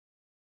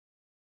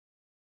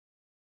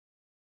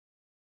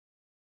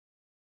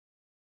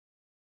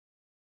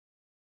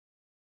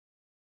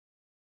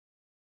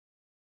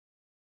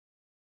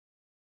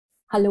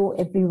Hello,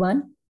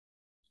 everyone.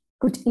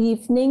 Good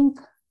evening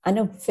and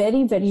a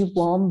very, very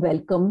warm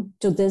welcome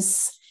to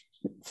this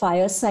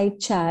fireside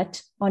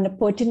chat on a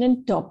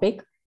pertinent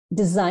topic,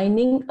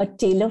 designing a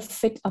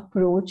tailor-fit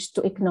approach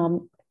to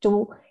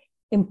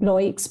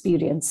employee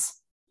experience.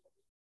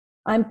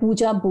 I'm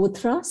Pooja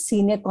Bothra,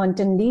 Senior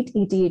Content Lead,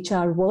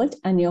 ETHR World,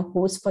 and your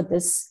host for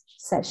this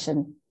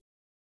session.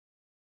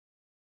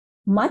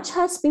 Much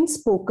has been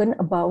spoken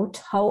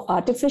about how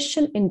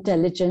artificial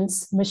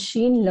intelligence,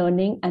 machine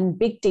learning, and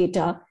big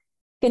data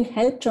can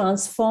help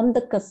transform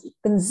the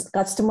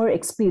customer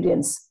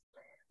experience.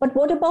 But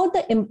what about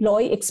the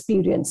employee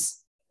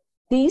experience?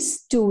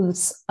 These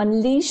tools,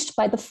 unleashed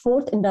by the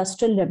fourth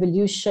industrial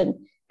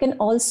revolution, can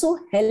also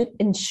help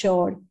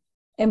ensure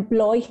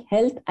employee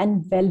health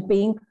and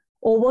well-being,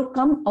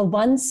 overcome a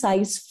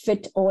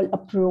one-size-fits-all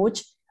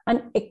approach,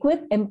 and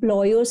equip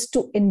employers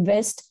to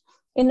invest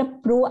in a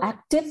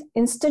proactive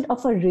instead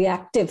of a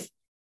reactive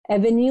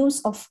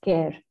avenues of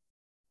care.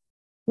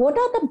 What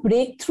are the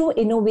breakthrough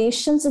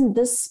innovations in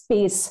this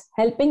space,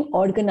 helping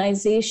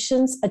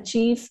organizations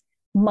achieve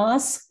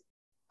mass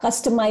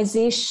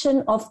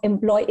customization of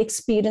employee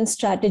experience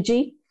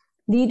strategy,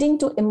 leading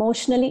to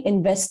emotionally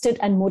invested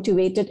and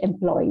motivated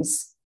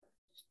employees?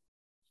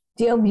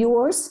 Dear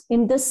viewers,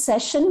 in this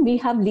session, we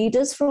have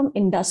leaders from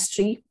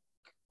industry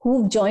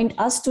who've joined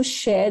us to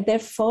share their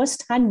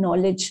first-hand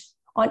knowledge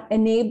on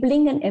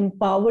enabling and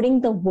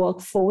empowering the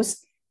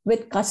workforce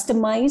with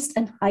customized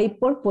and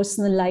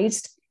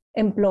hyper-personalized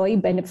employee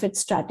benefit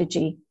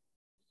strategy.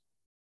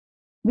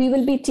 We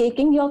will be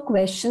taking your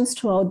questions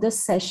throughout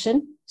this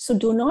session, so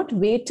do not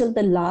wait till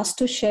the last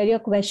to share your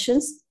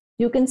questions.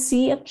 You can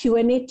see a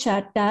Q&A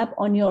chat tab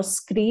on your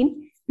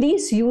screen.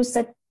 Please use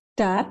that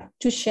tab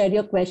to share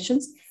your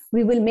questions.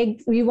 We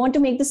want to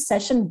make this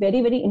session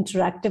very, very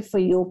interactive for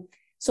you.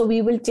 So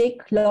we will take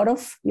a lot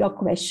of your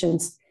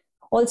questions.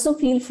 Also,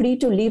 feel free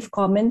to leave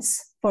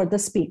comments for the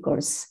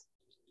speakers.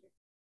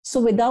 So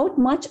without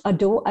much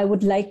ado, I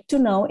would like to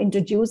now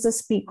introduce the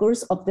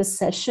speakers of this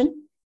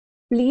session.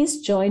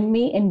 Please join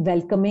me in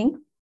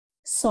welcoming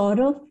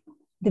Saurav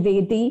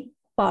Dwivedi,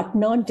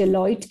 Partner,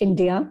 Deloitte,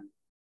 India.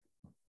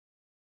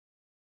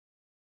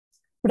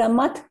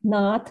 Pramath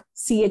Nath,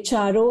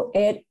 CHRO,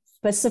 Air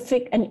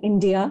Pacific and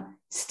India,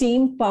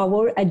 Steam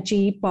Power at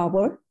GE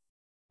Power.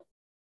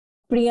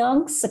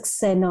 Priyank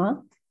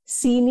Saxena,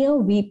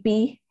 Senior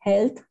VP,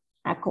 Health,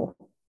 ACO.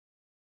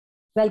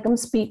 Welcome,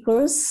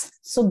 speakers.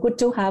 So good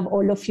to have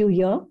all of you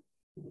here.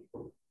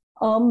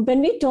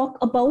 When we talk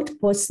about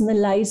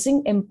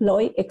personalizing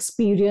employee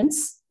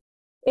experience,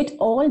 it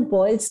all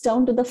boils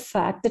down to the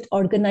fact that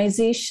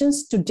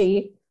organizations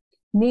today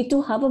need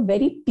to have a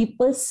very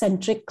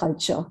people-centric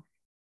culture.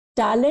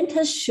 Talent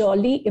has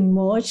surely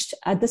emerged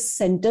at the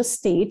center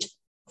stage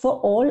for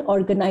all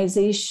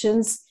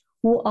organizations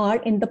who are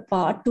in the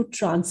path to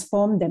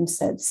transform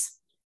themselves.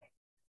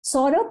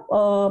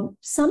 Saurabh,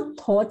 some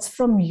thoughts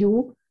from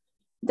you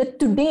that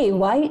today,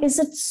 why is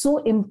it so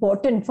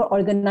important for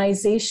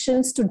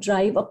organizations to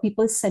drive a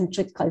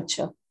people-centric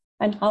culture,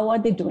 and how are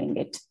they doing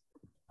it?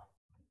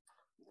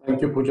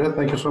 Thank you, Pooja.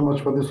 Thank you so much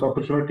for this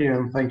opportunity,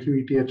 and thank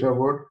you, ETHR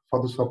World,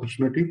 for this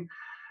opportunity.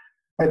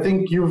 I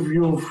think you've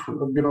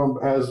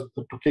as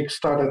to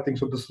kickstart, I think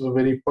so. This is a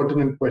very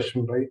pertinent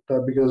question, right?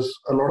 Because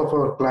a lot of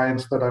our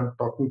clients that I'm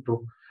talking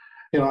to,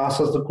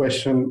 ask us the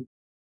question,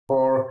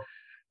 or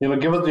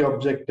give us the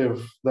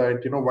objective that,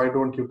 why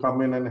don't you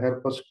come in and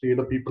help us create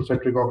a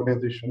people-centric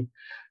organization?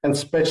 And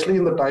especially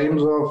in the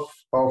times of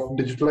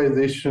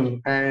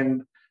digitalization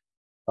and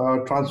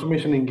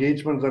transformation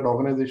engagements that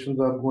organizations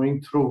are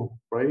going through,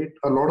 right?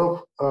 A lot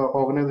of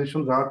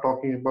organizations are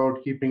talking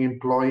about keeping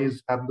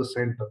employees at the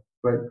center,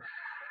 right?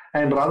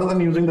 And rather than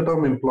using the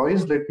term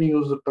employees, let me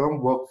use the term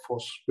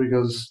workforce,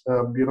 because,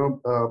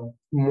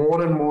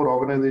 more and more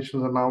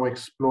organizations are now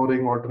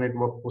exploring alternate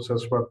workforce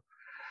as well.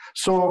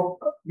 So,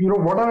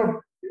 what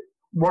are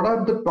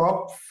the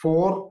top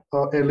four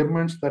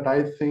elements that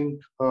I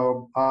think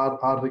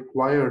are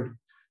required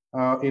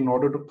in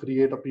order to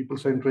create a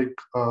people-centric,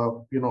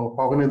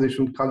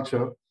 organization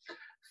culture?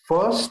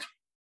 First,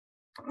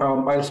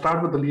 I'll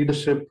start with the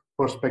leadership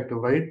perspective,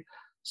 right?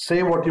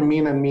 Say what you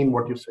mean and mean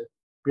what you say.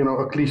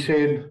 A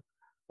cliched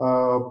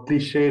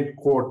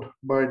quote,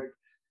 but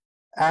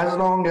as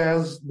long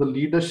as the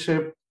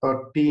leadership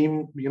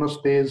team,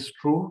 stays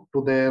true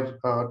to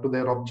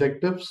their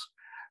objectives,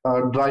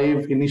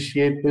 drive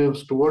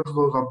initiatives towards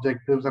those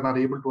objectives, and are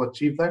able to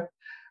achieve that,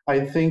 I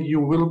think you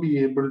will be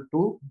able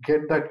to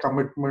get that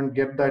commitment,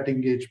 get that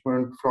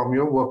engagement from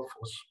your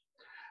workforce,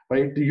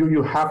 right?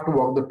 You have to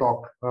walk the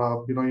talk,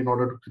 in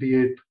order to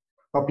create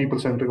a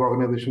people-centric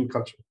organization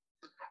culture.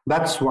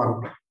 That's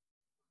one.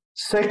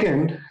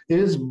 Second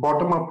is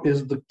bottom-up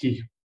is the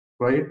key,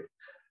 right?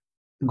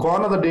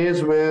 Gone are the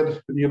days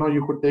where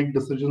you could take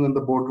decisions in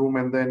the boardroom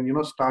and then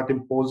start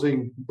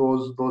imposing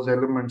those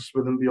elements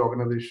within the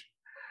organization.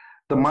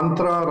 The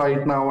mantra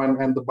right now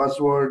and the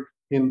buzzword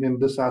in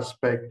this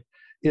aspect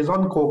is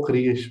on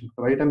co-creation,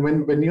 right? And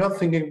when you're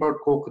thinking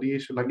about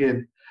co-creation,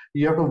 again,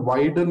 you have to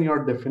widen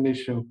your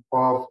definition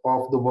of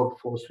the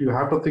workforce. You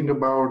have to think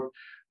about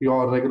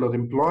your regular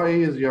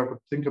employees, you have to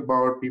think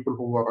about people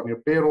who are on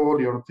your payroll,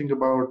 you have to think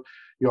about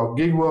your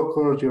gig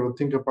workers, you have to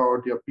think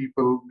about your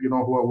people,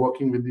 who are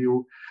working with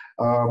you,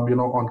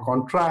 on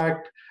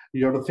contract.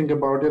 You have to think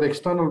about your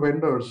external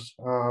vendors,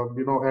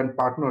 and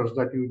partners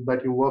that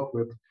you work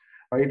with,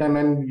 right? And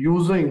then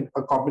using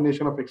a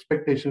combination of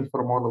expectations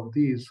from all of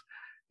these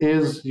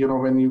is,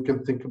 when you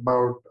can think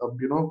about,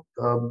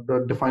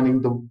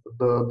 defining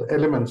the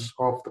elements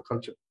of the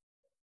culture.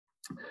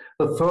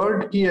 The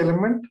third key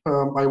element,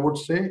 I would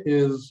say,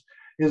 is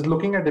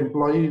looking at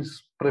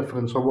employees'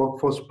 preference or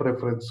workforce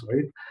preference,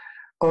 right?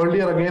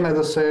 Earlier, again, as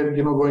I said,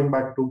 going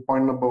back to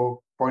point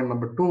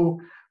number two,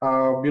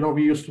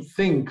 we used to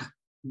think,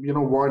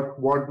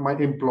 what my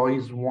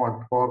employees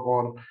want,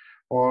 or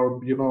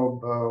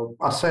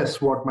assess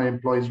what my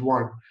employees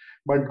want.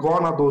 But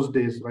gone are those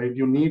days, right?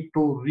 You need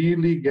to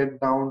really get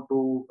down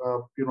to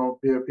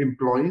their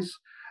employees,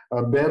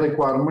 their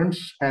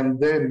requirements, and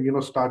then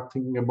start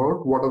thinking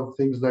about what are the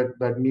things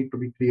that need to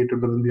be created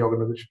within the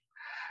organization.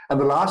 And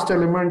the last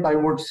element I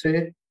would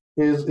say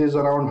is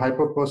around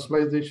hyper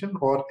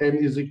personalization, or N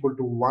is equal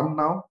to 1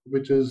 now,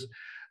 which is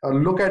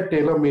look at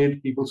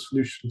tailor-made people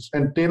solutions,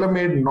 and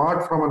tailor-made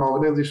not from an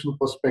organizational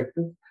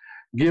perspective.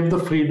 Give the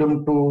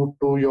freedom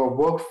to your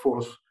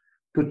workforce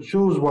to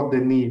choose what they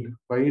need,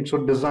 right? So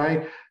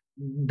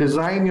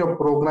design your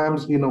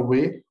programs in a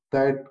way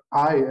that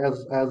I,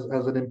 as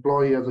an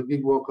employee, as a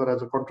gig worker,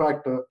 as a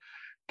contractor,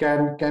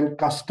 can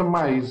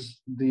customize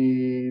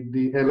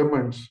the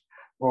elements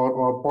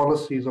or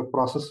policies or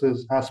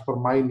processes as per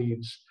my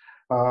needs,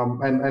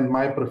 and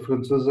my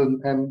preferences,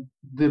 and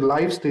the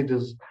life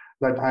stages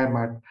that I'm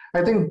at.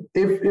 I think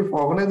if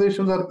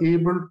organizations are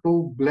able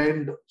to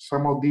blend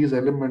some of these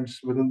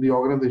elements within the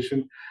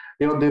organization,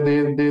 they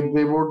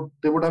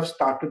would have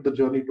started the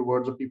journey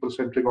towards a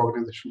people-centric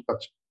organizational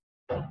culture.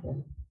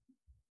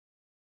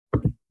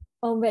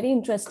 Very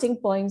interesting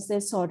points there,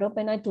 Saurabh,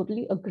 and I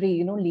totally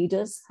agree.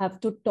 Leaders have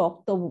to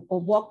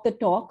walk the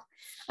talk,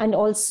 and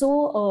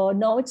also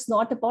now it's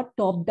not about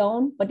top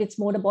down, but it's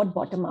more about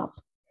bottom up.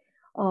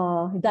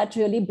 That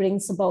really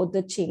brings about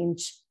the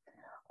change.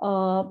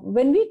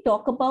 When we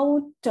talk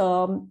about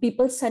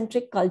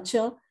people-centric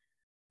culture,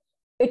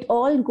 it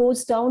all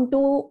goes down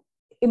to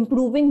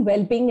improving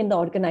well-being in the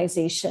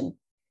organization.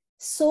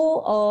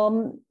 So,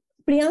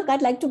 Priyank,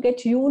 I'd like to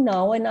get you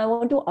now, and I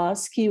want to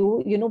ask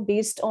you,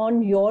 based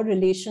on your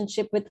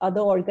relationship with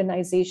other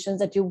organizations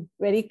that you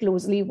very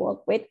closely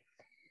work with,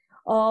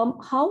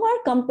 how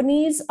are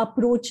companies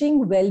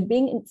approaching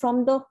well-being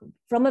from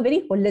a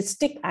very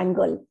holistic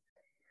angle?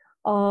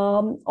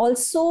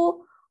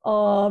 Also,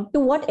 to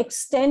what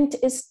extent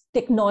is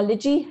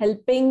technology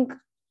helping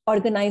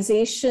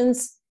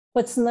organizations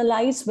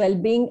personalize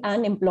well-being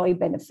and employee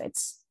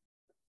benefits?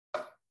 I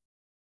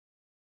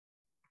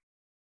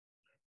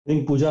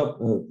think, Pooja,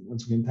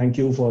 once again, thank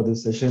you for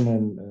this session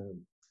and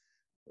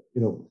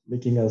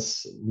making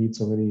us meet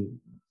so many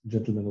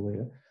gentlemen over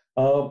here.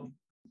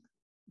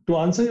 To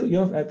answer,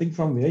 I think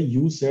from where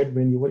you said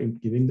when you were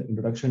giving the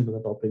introduction to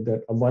the topic,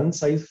 that a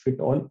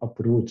one-size-fit-all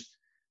approach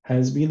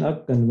has been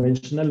a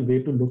conventional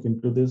way to look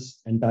into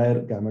this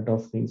entire gamut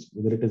of things,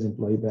 whether it is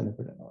employee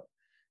benefit and all,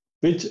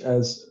 which,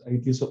 as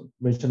rightly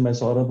mentioned by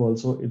Saurabh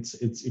also,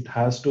 it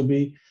has to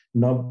be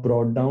now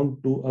brought down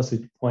to a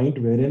point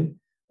wherein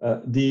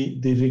the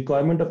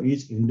requirement of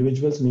each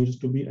individual needs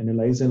to be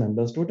analyzed and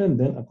understood, and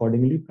then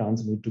accordingly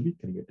plans need to be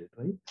created,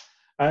 right?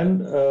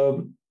 And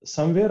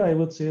somewhere I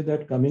would say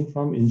that coming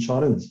from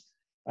insurance,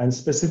 and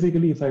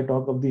specifically if I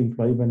talk of the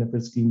employee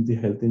benefit scheme, the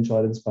health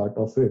insurance part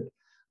of it,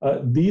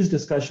 these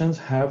discussions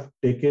have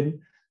taken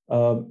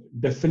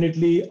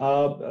definitely,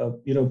 I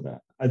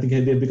think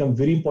they've become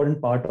very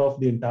important part of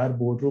the entire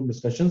boardroom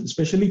discussions,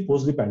 especially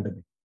post the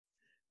pandemic.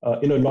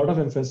 A lot of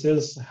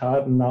emphasis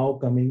are now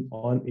coming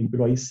on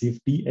employee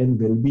safety and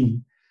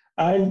well-being,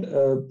 and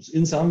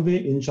in some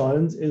way,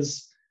 insurance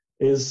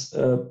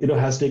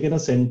has taken a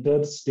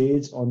center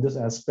stage on this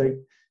aspect,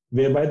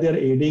 whereby they are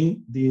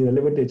aiding the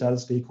relevant HR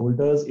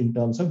stakeholders in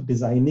terms of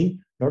designing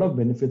a lot of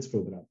benefits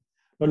program.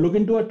 Now, look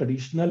into a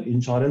traditional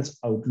insurance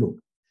outlook.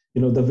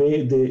 The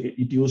way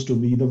it used to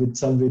be, with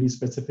some very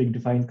specific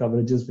defined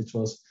coverages, which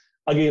was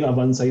again a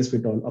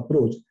one-size-fit-all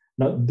approach.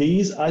 Now,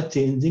 these are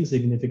changing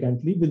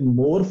significantly with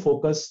more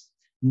focus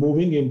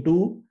moving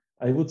into,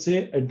 I would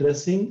say,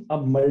 addressing a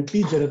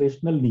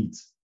multi-generational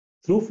needs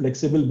through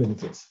flexible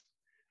benefits.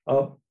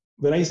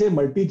 When I say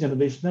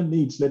multi-generational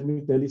needs, let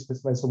me clearly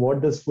specify. So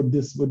what this would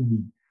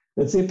mean?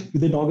 Let's say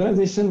with an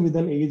organization with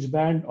an age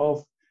band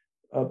of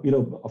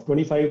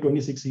 25,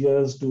 26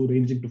 years to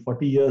ranging to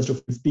 40 years to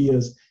 50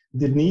 years,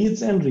 the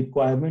needs and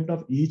requirement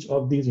of each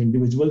of these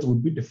individuals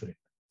would be different,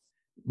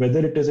 whether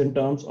it is in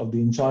terms of the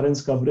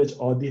insurance coverage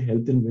or the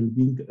health and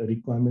well-being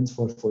requirements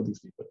for these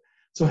people.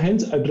 So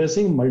hence,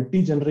 addressing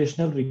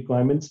multi-generational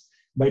requirements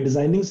by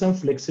designing some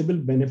flexible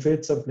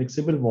benefits, some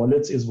flexible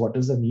wallets is what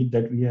is the need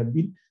that we have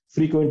been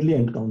frequently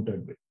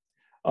encountered with.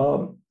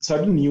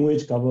 Certain new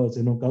age covers,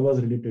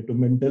 covers related to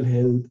mental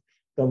health,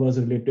 covers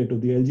related to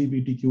the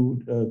LGBTQ,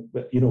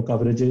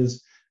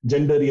 coverages,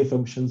 gender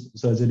reaffirmation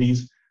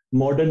surgeries,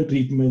 modern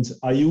treatments,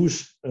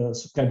 Ayush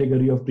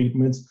category of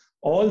treatments.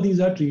 All these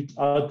are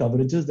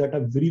coverages that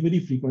are very, very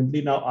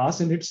frequently now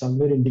asked, and it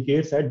somewhere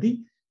indicates that the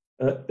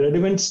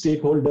relevant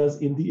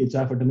stakeholders in the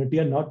HR fraternity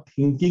are not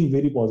thinking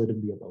very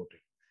positively about it.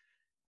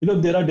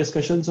 There are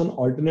discussions on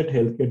alternate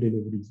healthcare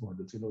delivery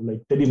models,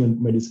 like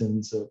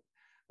telemedicines,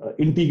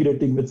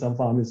 integrating with some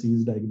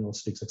pharmacies,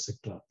 diagnostics,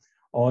 etc.,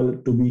 all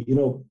to be,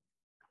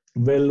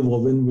 well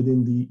woven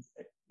within the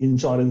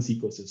insurance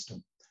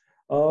ecosystem.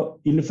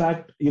 In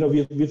fact,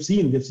 we've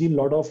seen a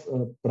lot of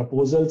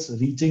proposals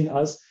reaching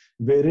us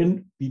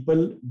wherein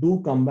people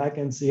do come back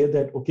and say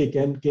that, okay,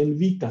 can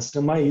we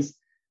customize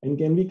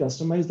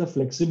the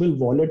flexible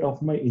wallet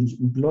of my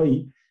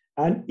employee,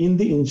 and in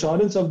the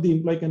insurance of the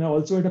employee, can I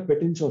also add a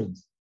pet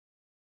insurance?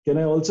 Can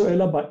I also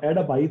add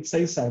a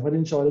bite-sized cyber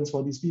insurance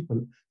for these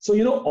people? So,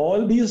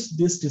 all these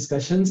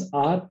discussions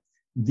are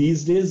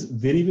these days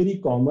very, very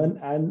common,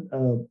 and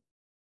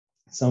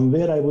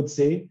somewhere I would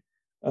say,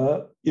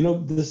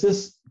 this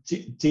is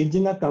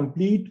changing a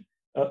complete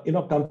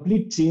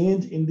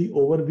change in the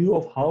overview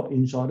of how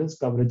insurance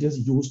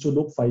coverages used to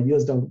look 5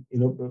 years down,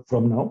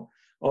 from now,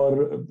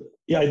 or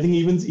I think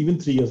even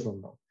 3 years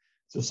from now.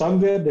 So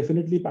somewhere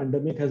definitely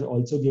pandemic has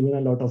also given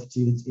a lot of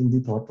change in the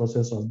thought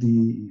process of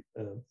the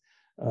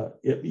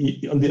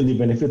on the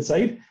benefit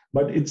side,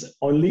 but it's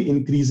only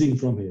increasing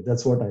from here.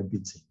 That's what I've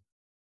been seeing.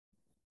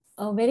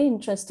 Very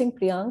interesting,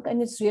 Priyank,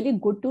 and it's really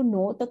good to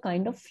know the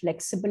kind of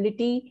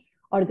flexibility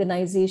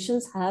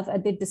organizations have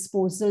at their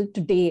disposal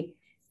today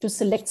to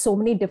select so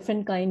many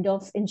different kind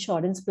of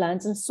insurance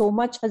plans, and so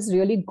much has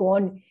really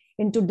gone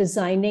into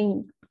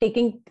designing,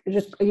 taking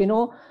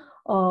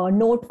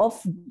note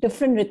of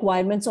different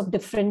requirements of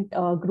different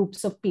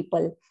groups of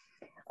people.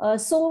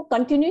 So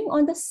continuing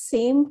on the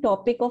same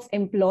topic of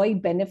employee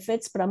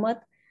benefits,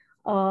 Pramath,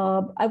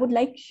 I would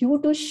like you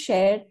to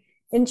share.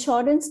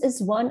 Insurance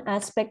is one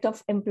aspect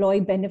of employee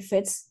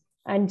benefits,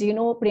 and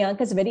Priyanka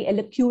has very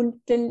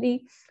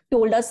eloquently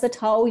told us that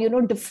how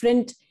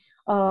different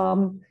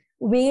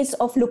ways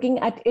of looking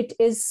at it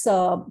is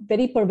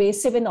very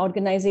pervasive in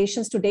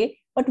organizations today.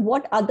 But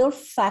what other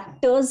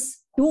factors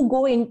do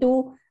go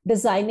into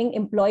designing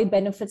employee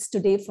benefits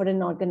today for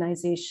an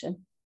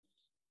organization?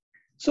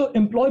 So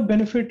employee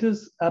benefit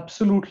is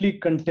absolutely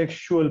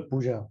contextual,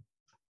 Pooja.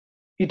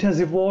 It has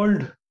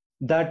evolved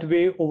that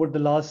way over the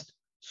last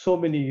so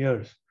many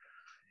years.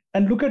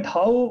 And look at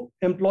how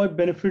employee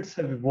benefits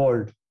have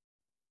evolved.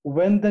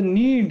 When the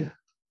need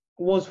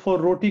was for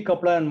roti,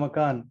 kapda, and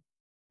makan,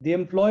 the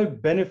employee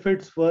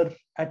benefits were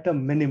at a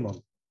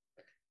minimum.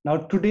 Now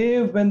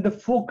today, when the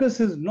focus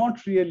is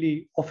not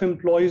really of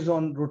employees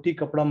on roti,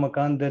 kapda,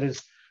 makan, there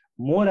is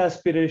more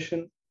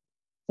aspiration.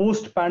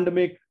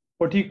 Post-pandemic,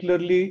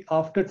 particularly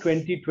after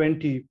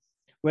 2020,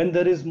 when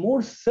there is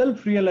more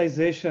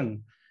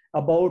self-realization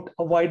about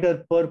a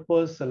wider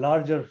purpose, a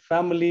larger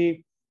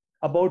family,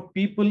 about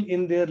people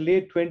in their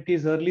late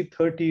 20s, early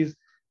 30s,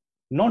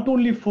 not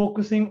only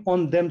focusing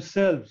on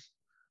themselves,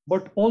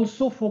 but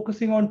also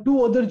focusing on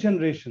two other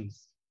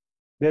generations,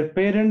 their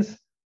parents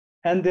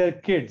and their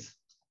kids.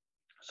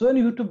 So when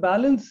you have to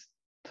balance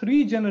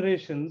three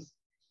generations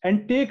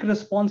and take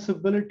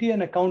responsibility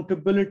and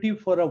accountability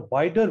for a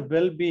wider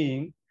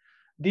well-being,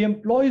 the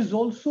employees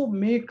also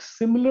make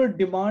similar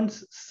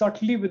demands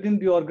subtly within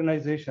the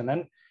organization.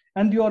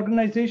 And the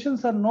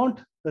organizations are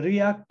not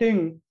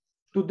reacting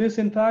to this.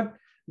 In fact,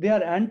 they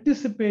are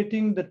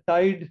anticipating the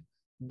tide,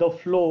 the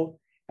flow,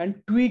 and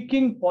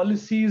tweaking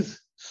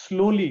policies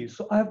slowly.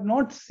 So I have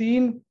not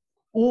seen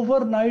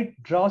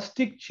overnight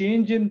drastic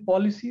change in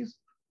policies.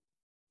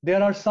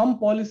 There are some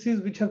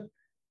policies which have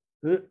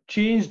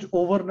changed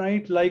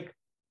overnight, like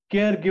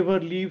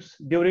caregiver leaves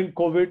during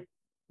COVID,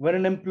 where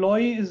an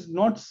employee is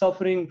not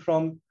suffering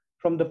from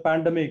the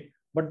pandemic,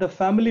 but the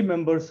family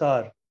members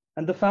are,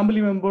 and the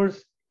family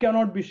members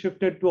cannot be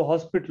shifted to a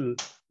hospital.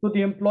 So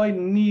the employee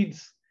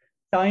needs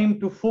time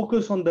to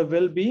focus on the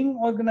well-being.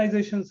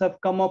 Organizations have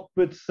come up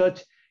with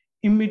such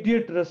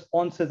immediate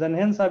responses, and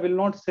hence I will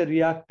not say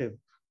reactive.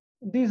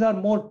 These are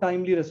more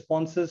timely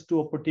responses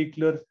to a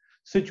particular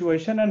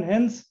situation, and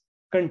hence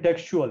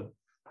contextual.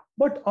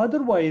 But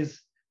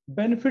otherwise,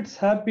 benefits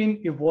have been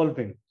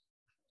evolving.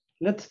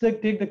 Let's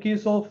take the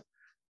case of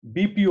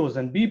BPOs.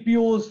 And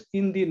BPOs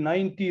in the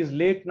 90s,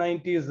 late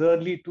 90s,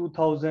 early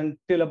 2000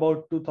 till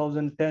about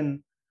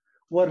 2010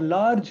 were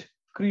large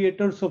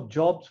creators of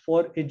jobs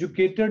for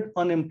educated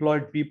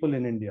unemployed people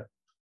in India.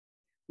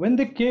 When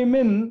they came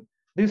in,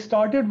 they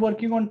started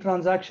working on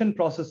transaction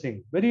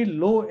processing, very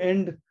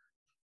low-end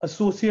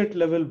associate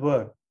level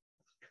work.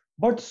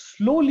 But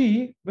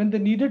slowly, when they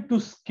needed to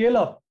scale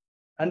up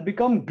and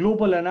become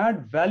global and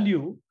add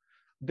value,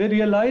 they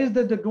realized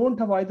that they don't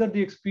have either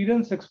the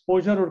experience,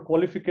 exposure, or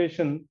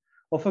qualification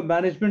of a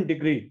management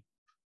degree.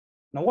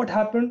 Now, what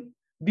happened?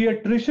 The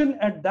attrition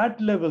at that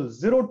level,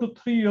 0 to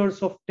 3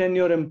 years of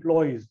tenure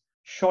employees,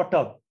 shot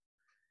up.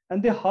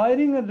 And the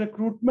hiring and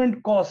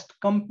recruitment cost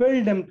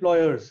compelled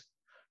employers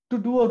to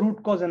do a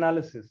root cause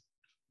analysis.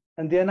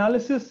 And the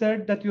analysis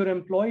said that your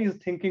employee is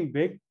thinking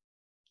big.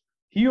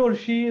 He or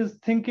she is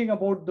thinking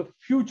about the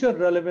future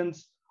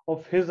relevance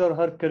of his or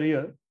her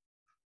career.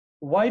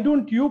 Why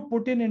don't you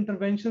put in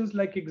interventions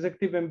like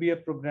executive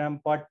MBA program,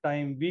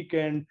 part-time,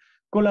 weekend,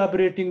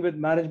 collaborating with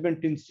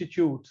management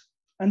institutes,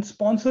 and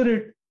sponsor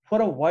it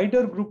for a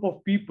wider group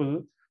of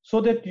people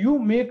so that you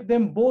make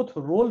them both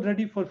role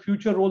ready for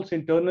future roles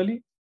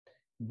internally,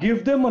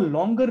 give them a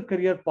longer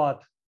career path,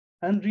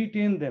 and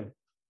retain them.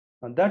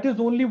 And that is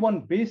only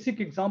one basic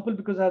example,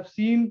 because I've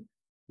seen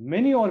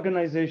many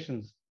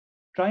organizations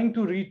trying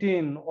to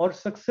retain or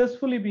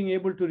successfully being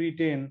able to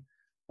retain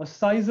a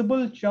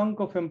sizable chunk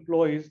of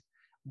employees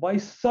by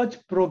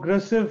such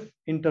progressive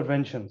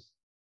interventions.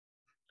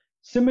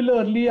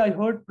 Similarly, I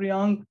heard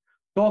Priyank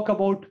talk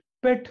about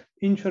pet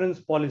insurance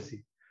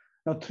policy.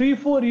 Now,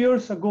 3-4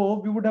 years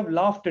ago, we would have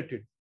laughed at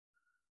it.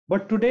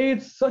 But today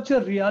it's such a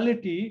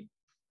reality,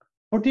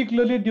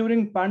 particularly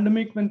during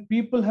pandemic, when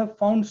people have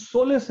found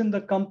solace in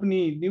the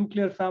company,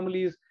 nuclear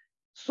families,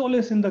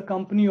 solace in the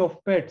company of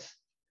pets,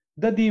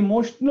 that the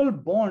emotional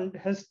bond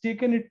has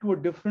taken it to a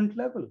different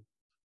level.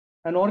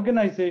 And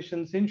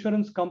organizations,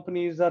 insurance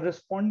companies are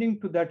responding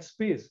to that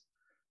space.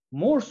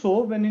 More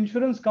so when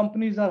insurance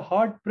companies are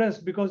hard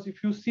pressed, because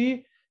if you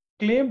see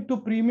claim to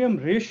premium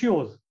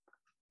ratios,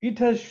 it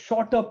has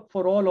shot up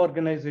for all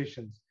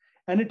organizations.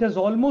 And it has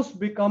almost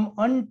become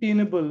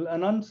untenable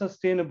and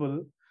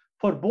unsustainable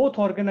for both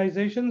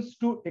organizations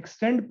to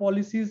extend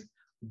policies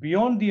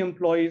beyond the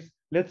employees,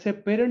 let's say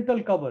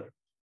parental cover.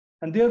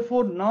 And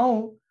therefore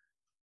now,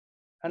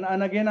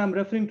 and again, I'm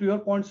referring to your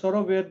point,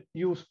 Saurav, where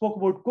you spoke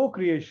about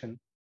co-creation.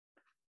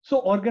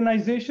 So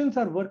organizations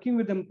are working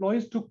with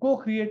employees to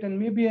co-create and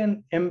maybe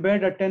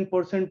embed a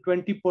 10%,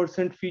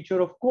 20%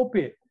 feature of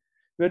copay,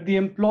 where the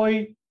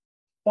employee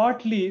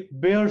partly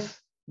bears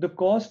the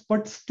cost,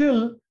 but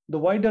still the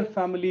wider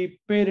family,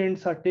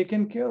 parents are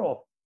taken care of.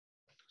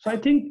 So I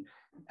think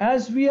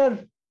as we are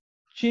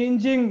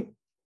changing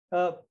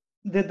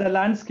the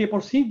landscape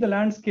or seeing the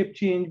landscape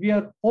change, we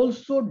are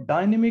also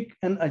dynamic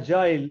and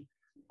agile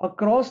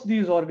across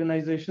these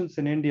organizations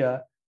in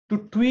India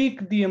to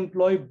tweak the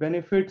employee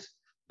benefits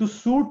to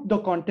suit the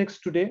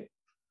context today,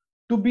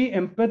 to be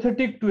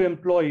empathetic to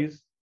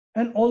employees,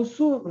 and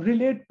also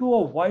relate to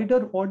a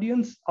wider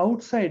audience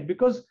outside,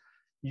 because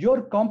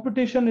your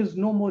competition is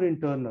no more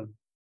internal.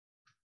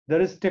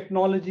 There is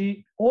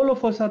technology. All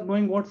of us are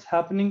knowing what's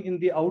happening in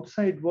the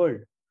outside world.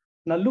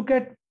 Now look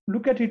at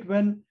it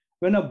when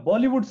a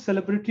Bollywood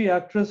celebrity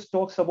actress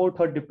talks about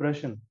her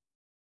depression.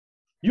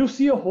 You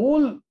see a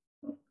whole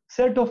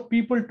set of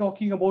people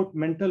talking about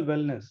mental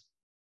wellness.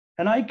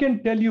 And I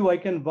can tell you, I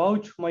can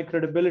vouch my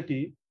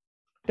credibility.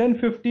 10,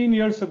 15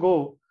 years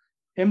ago,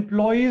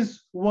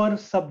 employees were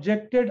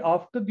subjected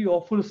after the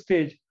offer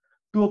stage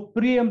to a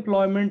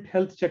pre-employment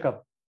health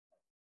checkup.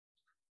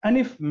 And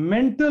if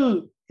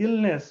mental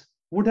illness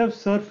would have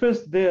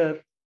surfaced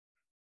there,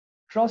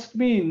 trust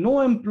me,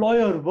 no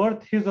employer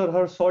worth his or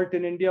her salt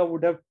in India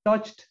would have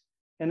touched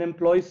an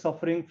employee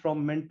suffering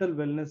from mental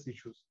wellness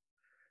issues.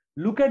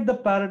 Look at the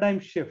paradigm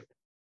shift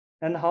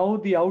and how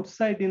the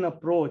outside-in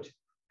approach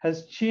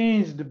has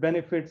changed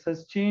benefits,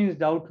 has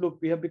changed outlook.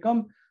 We have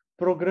become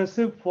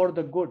progressive for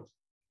the good.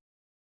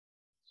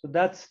 So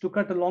that's, to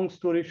cut a long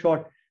story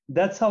short,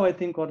 that's how I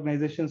think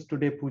organizations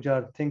today, Pooja,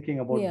 are thinking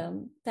about it. Yeah,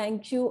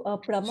 thank you,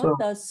 Pramod.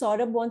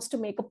 Saurabh wants to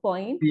make a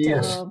point.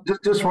 Yes,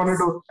 just wanted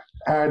to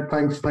add,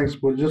 thanks,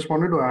 Pooja. Just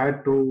wanted to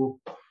add to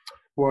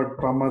what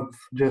Pramod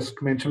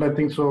just mentioned. I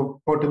think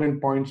so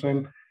pertinent points,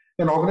 and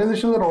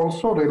organizations are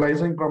also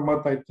realizing,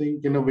 Pramod, I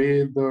think in a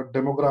way, the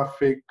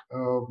demographic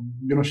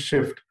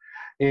shift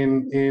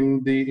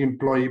in the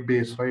employee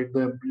base, right?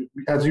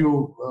 As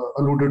you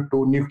alluded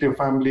to, nuclear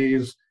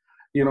families,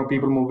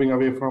 people moving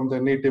away from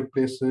their native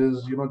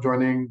places,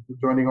 joining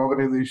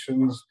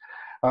organizations,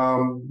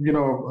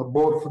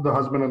 both the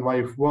husband and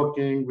wife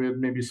working with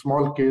maybe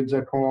small kids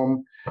at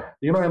home,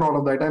 and all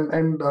of that.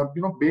 And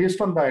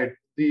based on that,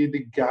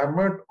 the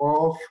gamut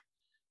of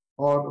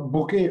or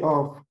bouquet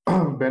of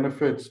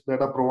benefits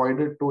that are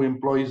provided to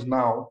employees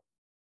now,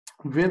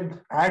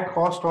 at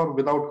cost or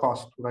without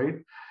cost, right?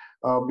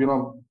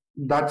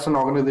 That's an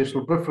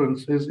organizational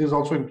preference is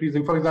also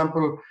increasing. For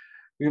example,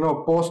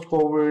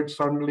 post-COVID,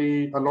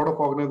 suddenly a lot of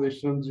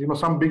organizations,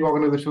 some big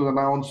organizations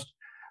announced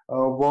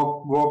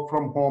work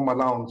from home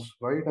allowance,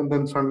 right? And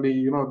then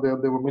suddenly,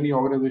 there were many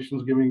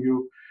organizations giving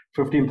you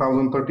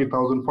 15,000,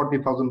 30,000,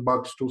 40,000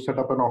 bucks to set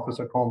up an office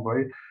at home,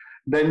 right?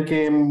 Then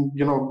came,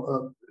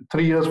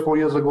 3 years, 4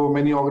 years ago,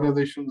 many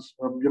organizations,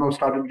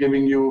 started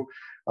giving you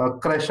a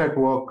crash at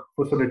work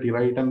facility,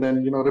 right? And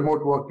then,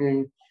 remote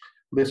working,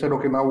 they said,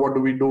 okay, now what do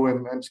we do?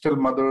 And still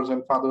mothers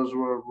and fathers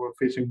were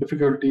facing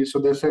difficulties. So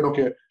they said,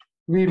 okay,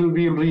 we'll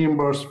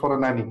reimburse for a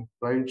nanny,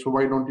 right? So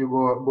why don't you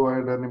go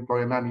ahead and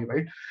employ a nanny,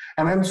 right?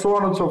 And then so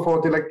on and so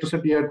forth,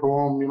 electricity at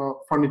home,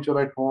 furniture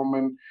at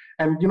home,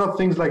 and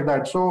things like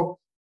that. So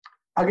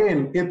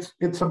again,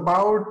 it's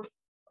about,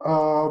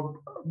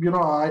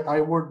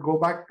 I would go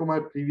back to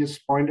my previous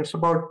point. It's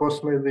about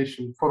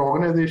personalization. For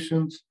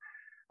organizations,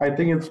 I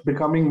think it's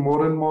becoming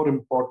more and more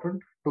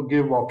important to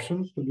give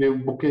options, to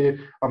give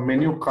a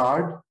menu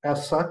card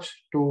as such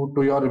to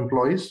your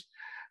employees,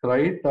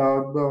 right?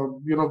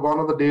 Gone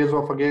are the days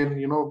of,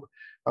 again,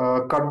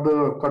 cut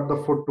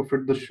the foot to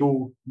fit the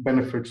shoe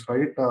benefits,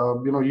 right?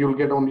 You'll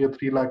get only a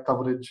 3 lakh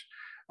coverage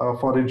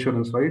for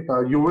insurance, right?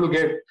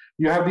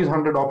 You have these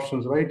 100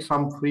 options, right?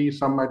 Some free,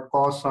 some at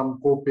cost, some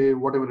co-pay,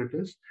 whatever it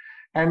is,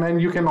 and then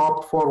you can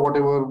opt for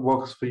whatever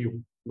works for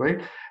you, right?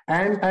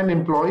 And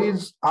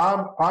employees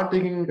are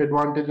taking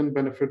advantage and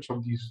benefits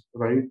of these,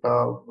 right?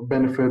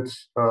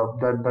 Benefits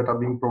that are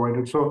being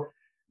provided. So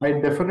I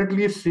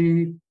definitely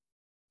see,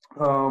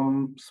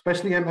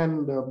 especially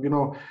and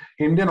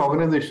Indian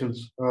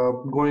organizations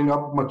going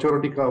up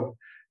maturity curve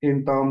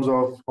in terms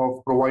of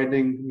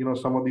providing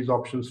some of these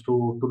options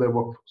to their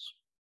workforce.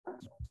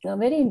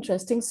 Very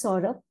interesting,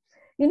 Saurabh.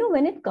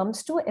 When it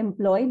comes to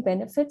employee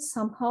benefits,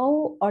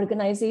 somehow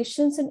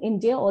organizations in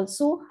India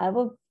also have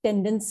a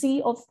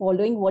tendency of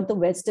following what the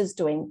West is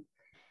doing.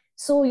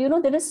 So,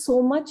 there is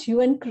so much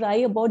hue and cry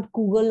about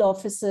Google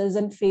offices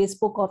and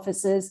Facebook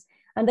offices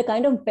and the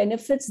kind of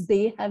benefits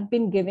they have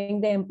been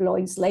giving their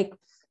employees. Like,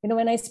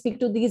 when I speak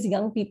to these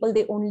young people,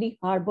 they only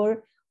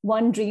harbor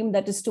one dream,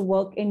 that is to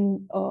work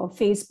in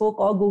Facebook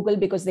or Google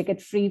because they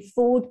get free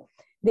food.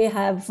 They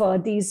have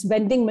these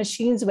vending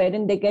machines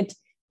wherein they get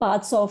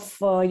parts of,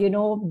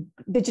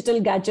 digital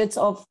gadgets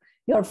of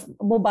your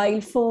mobile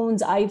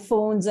phones,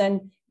 iPhones,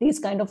 and these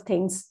kind of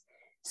things.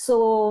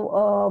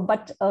 So,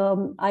 but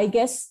I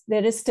guess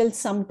there is still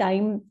some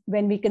time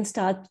when we can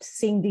start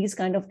seeing these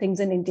kind of things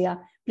in India.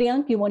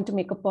 Priyank, you want to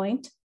make a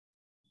point?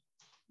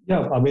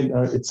 Yeah, I mean,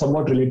 it's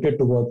somewhat related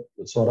to what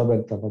Saurabh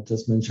and Pramod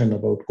just mentioned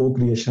about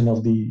co-creation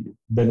of the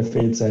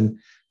benefits and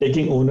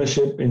taking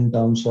ownership in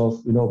terms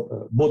of,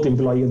 both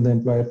employee and the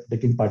employer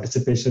taking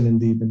participation in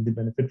the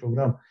benefit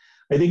program.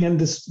 I think, and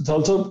this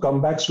also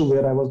comes back to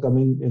where I was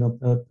coming,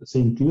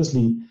 saying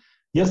previously.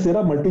 Yes, there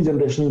are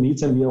multi-generational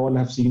needs, and we all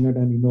have seen it.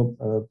 And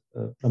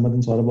Pramod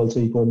and Saurabh also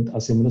echoed a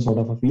similar sort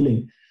of a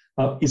feeling.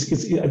 I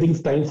think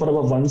it's time for a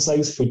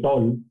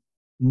one-size-fit-all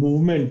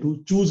movement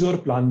to choose your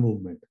plan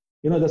movement.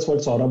 That's what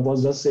Saurabh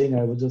was just saying.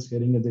 I was just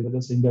hearing it. They were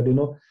just saying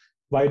that,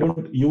 why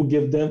don't you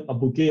give them a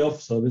bouquet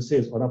of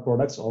services or a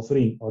products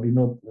offering or,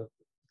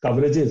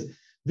 coverages,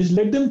 which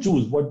let them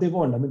choose what they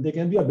want. I mean, they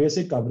can be a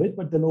basic coverage,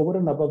 but then over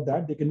and above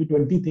that, there can be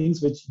 20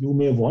 things which you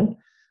may want.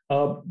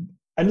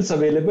 And it's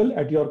available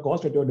at your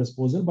cost, at your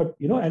disposal, but,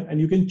 and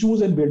you can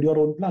choose and build your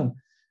own plan.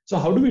 So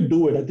how do we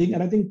do it?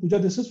 I think, Pooja,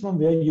 this is from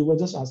where you were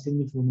just asking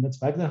me a few minutes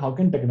back, that how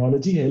can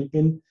technology help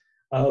in,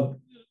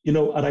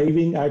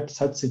 arriving at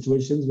such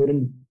situations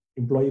wherein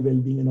employee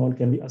well-being and all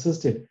can be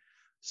assisted.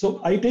 So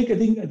I think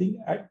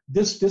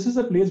this is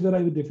a place where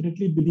I would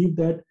definitely believe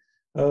that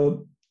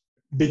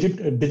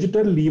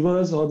digital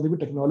levers or maybe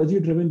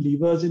technology-driven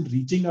levers in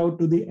reaching out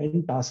to the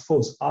end task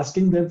force,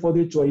 asking them for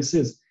their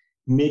choices,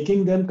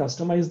 making them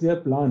customize their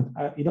plan,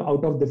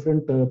 out of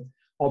different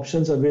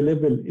options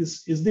available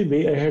is the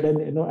way ahead.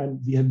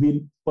 And we have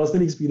been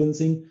personally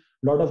experiencing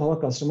a lot of our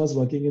customers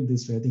working in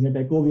this way. I think at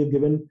Echo we have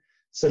given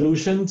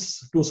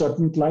solutions to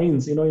certain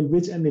clients, in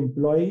which an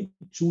employee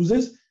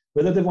chooses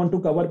whether they want to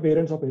cover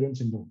parents or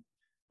parents-in-law,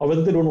 or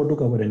whether they don't want to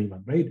cover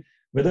anyone, right?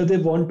 Whether they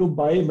want to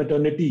buy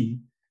maternity,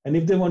 and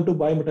if they want to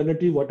buy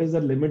maternity, what is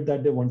the limit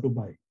that they want to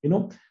buy?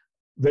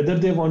 Whether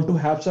they want to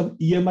have some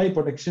EMI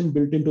protection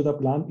built into the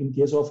plan in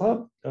case of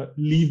a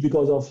leave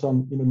because of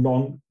some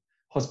long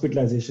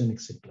hospitalization,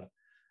 etc.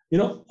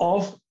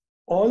 Of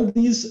all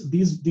these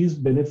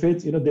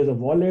benefits, there's a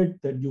wallet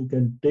that you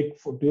can take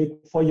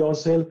for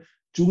yourself.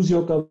 Choose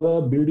your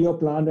cover, build your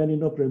plan,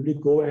 and probably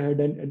go ahead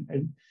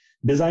and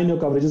design your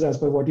coverages as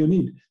per what you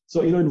need.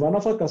 So in one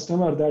of our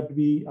customer that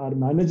we are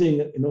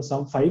managing,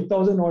 some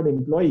 5,000 odd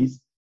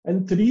employees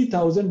and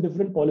 3,000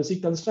 different policy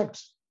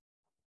constructs.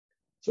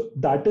 So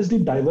that is the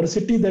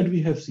diversity that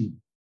we have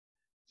seen.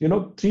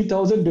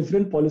 3,000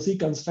 different policy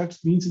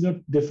constructs means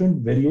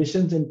different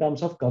variations in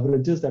terms of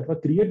coverages that were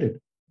created.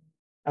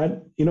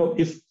 And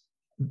if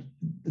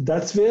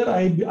that's where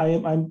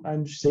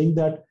I'm saying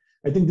that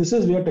I think this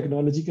is where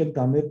technology can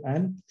come in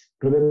and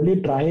probably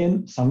try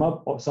and sum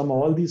up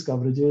all these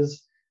coverages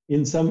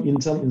in some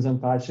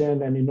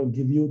fashion, and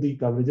give you the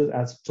coverages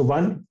as so.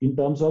 One, in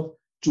terms of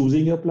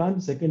choosing your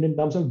plan. Second, in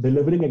terms of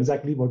delivering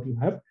exactly what you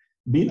have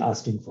been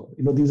asking for.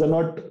 These are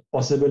not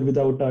possible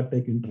without our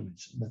tech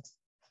intervention.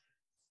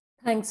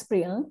 Thanks,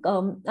 Priyank.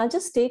 I'll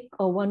just take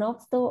one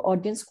of the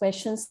audience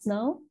questions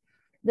now.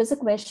 There's a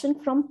question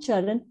from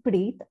Charan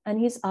Preet, and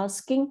he's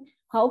asking,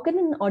 how can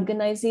an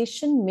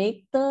organization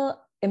make the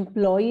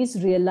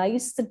employees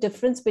realize the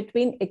difference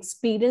between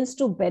experience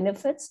to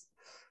benefits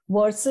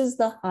versus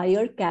the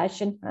higher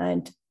cash in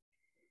hand?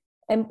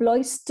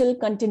 Employees still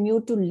continue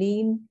to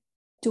lean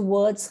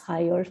towards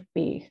higher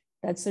pay.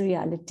 That's a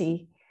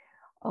reality.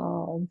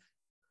 Saurabh,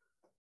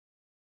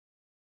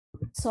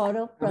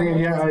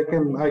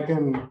 I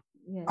can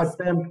yes.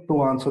 attempt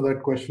to answer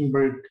that question,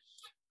 but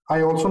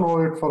I also know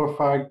it for a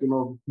fact,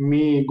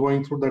 me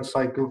going through that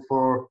cycle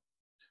for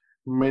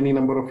many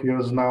number of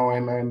years now,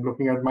 and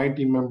looking at my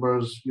team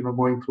members,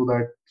 going through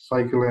that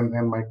cycle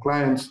and my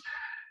clients,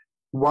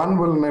 one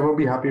will never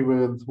be happy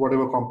with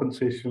whatever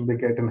compensation they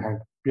get in hand.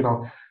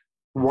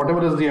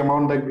 Whatever is the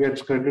amount that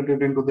gets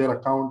credited into their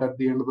account at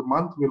the end of the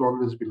month will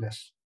always be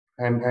less,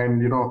 and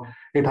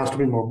it has to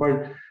be more.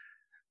 But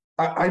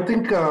I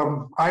think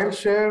I'll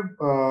share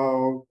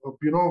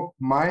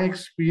my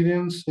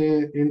experience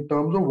in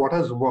terms of what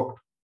has worked,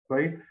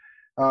 right?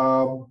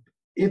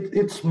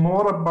 It's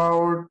more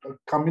about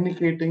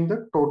communicating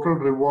the total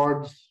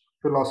rewards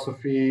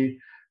philosophy,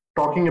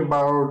 talking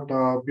about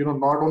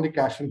not only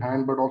cash in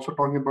hand, but also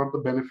talking about the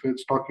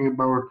benefits, talking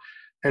about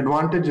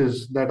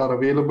advantages that are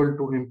available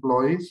to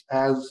employees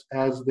as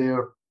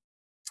their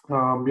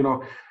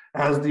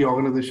as the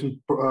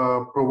organization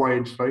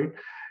provides, right?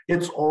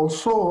 It's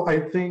also, I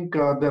think,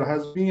 there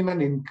has been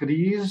an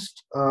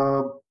increased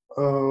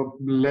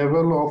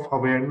level of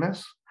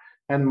awareness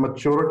and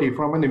maturity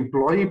from an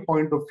employee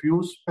point of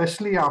view,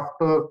 especially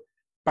after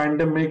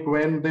pandemic,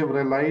 when they've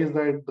realized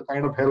that the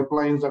kind of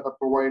helplines that are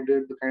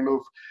provided, the kind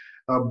of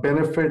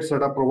benefits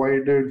that are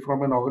provided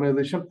from an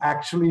organization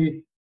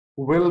actually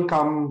will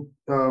come,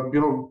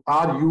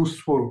 are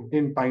useful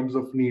in times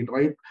of need,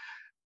 right?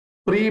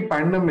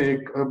 Pre-pandemic,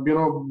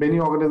 many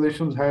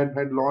organizations had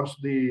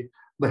launched the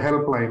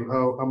helpline,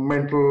 a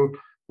mental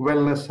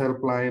wellness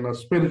helpline, a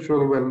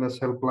spiritual wellness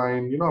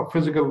helpline, a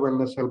physical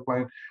wellness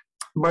helpline.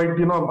 But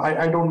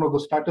I don't know the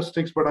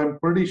statistics, but I'm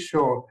pretty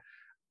sure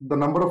the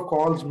number of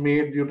calls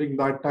made during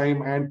that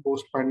time and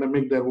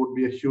post-pandemic, there would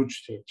be a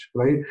huge change,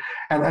 right?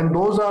 And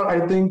those are,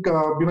 I think,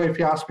 if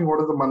you ask me what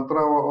is the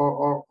mantra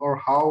or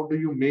how do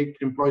you make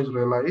employees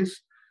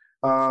realize,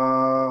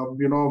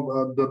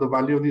 the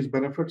value of these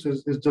benefits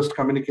is just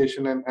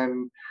communication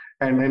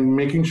and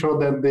making sure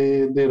that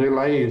they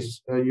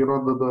realize,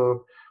 the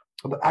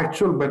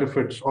actual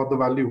benefits or the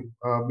value,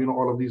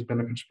 all of these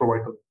benefits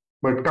provided.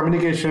 But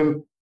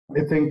communication,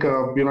 I think,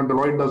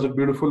 Deloitte does it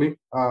beautifully.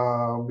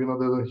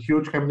 There's a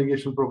huge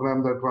communication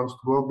program that runs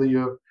throughout the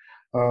year.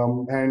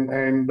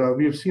 And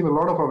we've seen a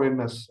lot of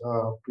awareness,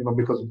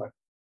 because of that.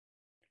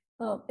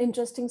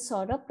 Interesting,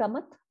 Saurabh.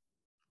 Pramath?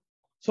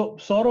 So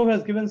Saurav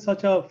has given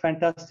such a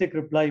fantastic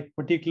reply,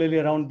 particularly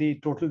around the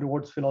total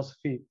rewards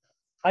philosophy.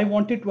 I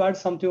wanted to add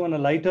something on a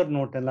lighter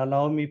note, and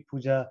allow me,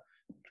 Pooja,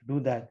 to do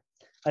that.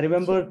 I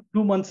remember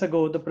 2 months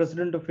ago, the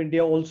President of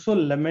India also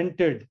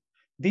lamented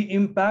the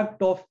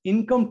impact of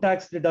income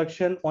tax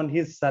deduction on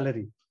his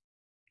salary.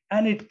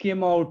 And it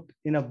came out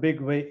in a big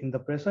way in the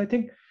press. So I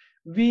think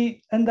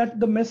that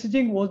the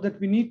messaging was that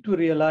we need to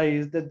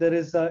realize that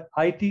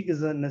IT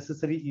is a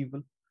necessary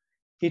evil.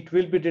 It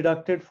will be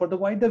deducted for the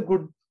wider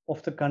good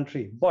of the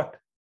country. But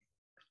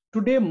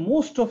today,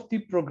 most of the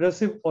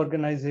progressive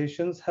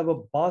organizations have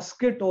a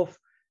basket of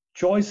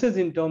choices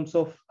in terms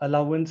of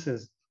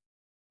allowances,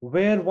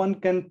 where one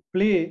can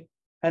play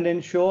and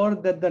ensure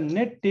that the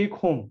net take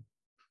home,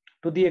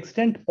 to the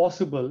extent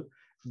possible,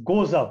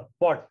 goes up.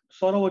 But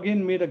Saurav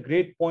again made a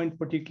great point,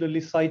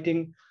 particularly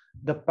citing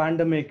the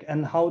pandemic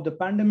and how the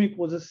pandemic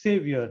was a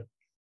savior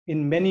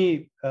in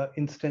many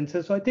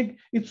instances. So I think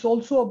it's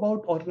also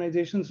about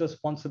organizations'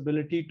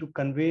 responsibility to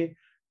convey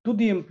to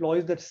the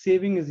employees that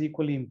saving is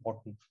equally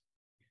important.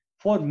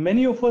 For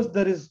many of us,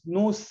 there is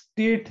no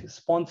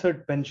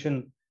state-sponsored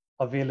pension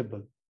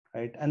available,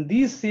 right? And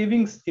these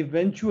savings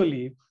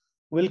eventually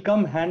will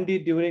come handy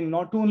during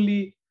not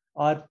only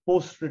our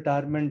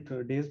post-retirement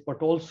days,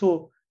 but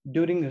also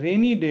during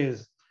rainy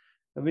days,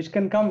 which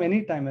can come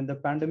anytime, and the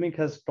pandemic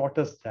has taught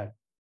us that.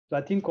 So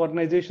I think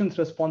organizations'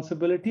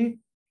 responsibility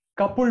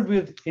coupled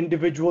with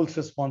individuals'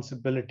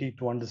 responsibility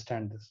to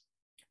understand this.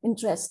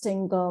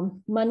 Interesting.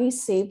 Money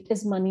saved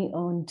is money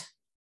earned.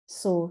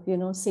 So,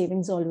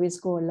 savings always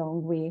go a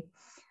long way.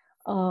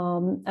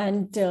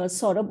 And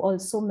Saurabh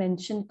also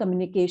mentioned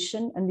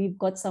communication, and we've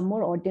got some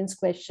more audience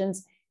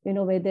questions,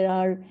 where there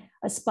are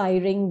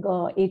aspiring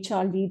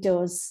HR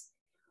leaders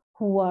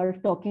who are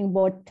talking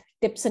about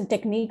tips and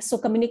techniques. So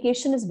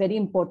communication is very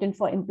important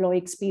for employee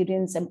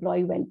experience,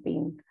 employee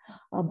well-being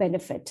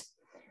benefit.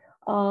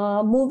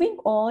 Moving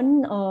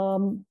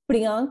on,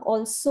 Priyank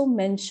also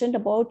mentioned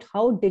about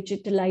how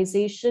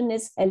digitalization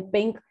is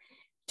helping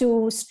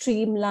to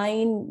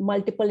streamline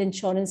multiple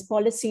insurance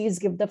policies,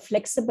 give the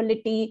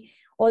flexibility,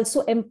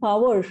 also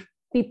empower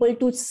people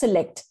to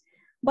select.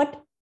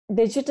 But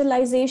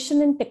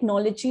digitalization and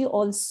technology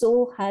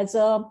also has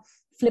a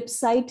flip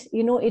side.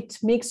 It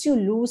makes you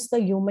lose the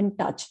human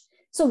touch.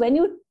 So when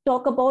you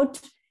talk about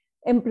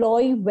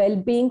employee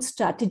well-being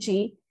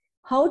strategy,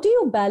 how do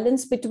you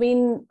balance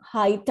between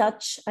high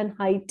touch and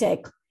high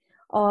tech?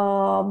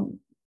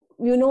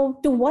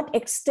 To what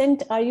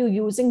extent are you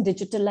using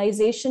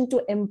digitalization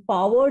to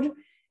empower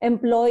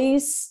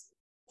employees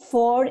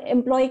for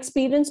employee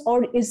experience,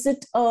 or is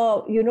it,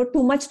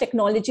 too much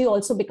technology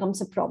also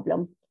becomes a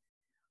problem?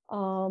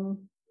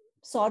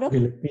 Saurabh? Okay,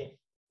 let me.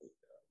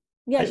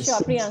 Yeah,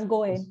 sure, Priyank,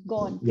 go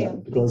on. Yeah,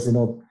 Priyank, because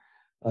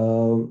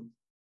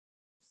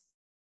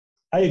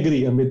I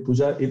agree. With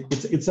Pooja,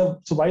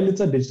 so while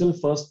it's a digital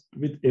first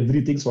with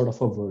everything sort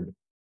of a word,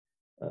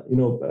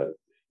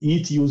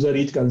 each user,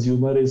 each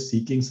consumer is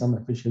seeking some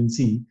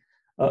efficiency,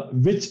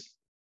 which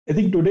I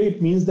think today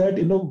it means that,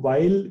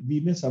 while we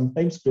may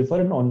sometimes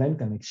prefer an online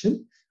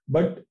connection,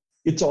 but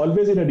it's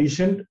always in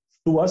addition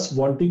to us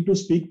wanting to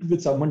speak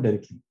with someone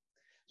directly.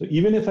 So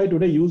even if I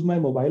today use my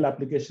mobile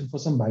application for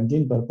some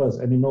banking purpose,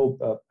 and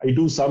I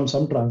do some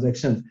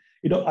transactions,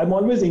 I'm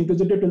always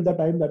inquisitive till the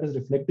time that is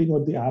reflecting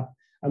on the app.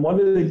 I'm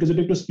always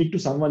inquisitive to speak to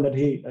someone that,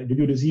 hey, did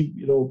you receive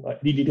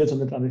any details on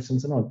the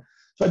transactions and all.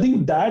 So I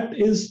think that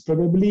is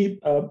probably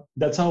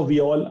that's how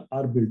we all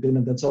are built in,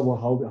 and that's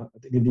how I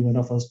think one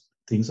of us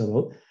thinks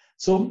about.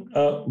 So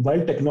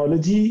while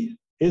technology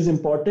is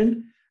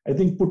important, I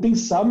think putting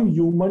some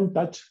human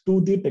touch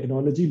to the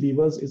technology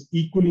levers is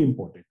equally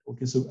important.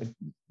 Okay, so I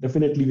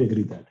definitely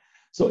agree that.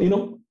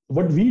 So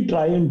what we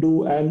try and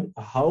do and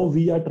how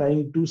we are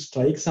trying to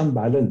strike some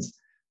balance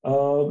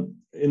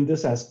in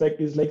this aspect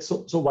is like,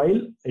 so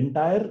while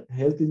entire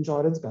health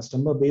insurance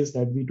customer base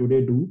that we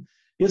today do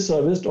is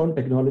serviced on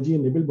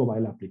technology-enabled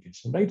mobile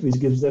application, right, which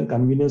gives them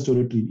convenience to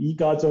retrieve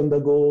e-cards on the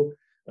go,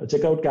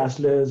 check out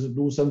cashless,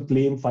 do some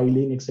claim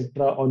filing,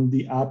 etc. on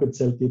the app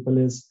itself,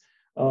 paperless.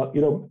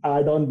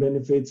 Add-on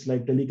benefits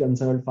like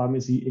teleconsult,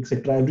 pharmacy,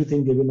 etc.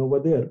 Everything given over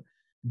there.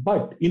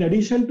 But in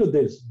addition to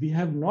this, we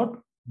have not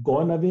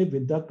gone away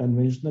with the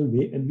conventional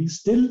way, and we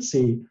still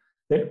say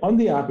that on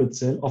the app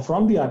itself, or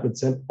from the app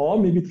itself, or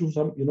maybe through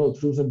some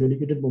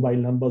dedicated mobile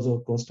numbers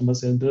or customer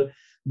center,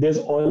 there's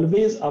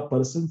always a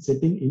person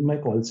sitting in my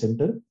call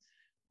center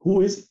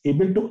who is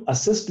able to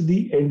assist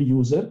the end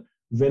user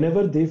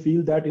whenever they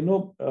feel that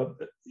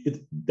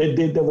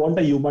they want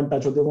a human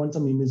touch, or they want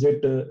some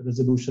immediate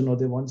resolution, or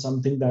they want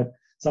something that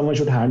someone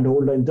should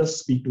handhold and just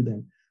speak to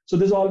them. So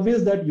there's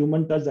always that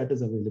human touch that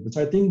is available.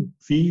 So I think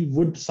we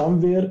would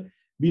somewhere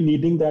be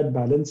needing that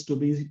balance to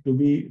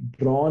be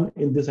drawn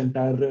in this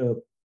entire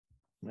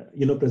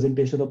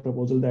presentation or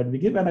proposal that we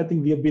give, and I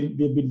think we have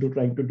been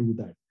trying to do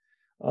that,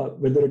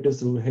 whether it is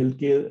through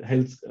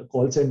health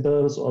call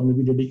centers or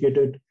maybe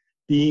dedicated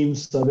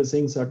teams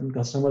servicing certain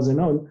customers and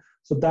all.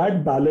 So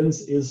that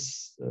balance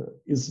is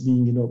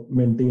being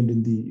maintained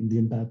in the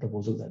entire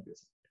proposal that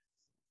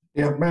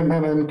we have. Yeah,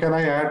 and can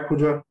I add,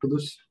 Pooja, to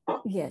this?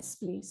 Yes,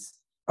 please.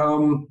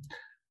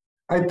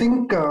 I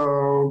think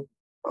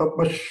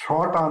a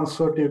short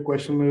answer to your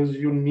question is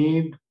you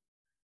need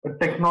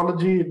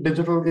technology.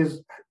 Digital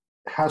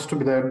has to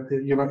be there.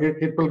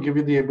 It will give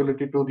you the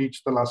ability to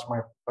reach the last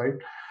mile, right?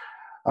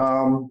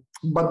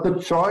 But the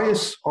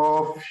choice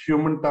of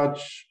human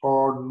touch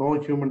or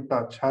no human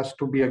touch has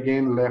to be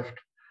again left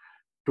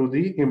to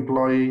the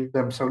employee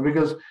themselves,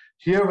 because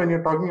here when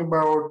you're talking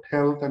about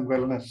health and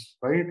wellness,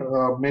 right,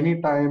 many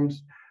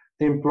times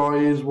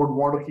employees would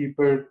want to keep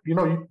it,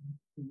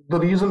 the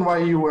reason why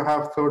you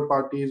have third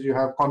parties, you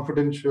have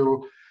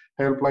confidential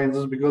helplines,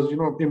 is because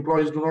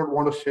employees do not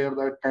want to share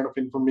that kind of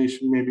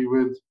information maybe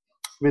with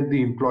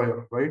the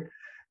employer, right?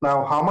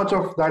 Now, how much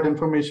of that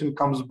information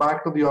comes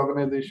back to the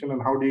organization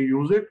and how do you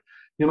use it,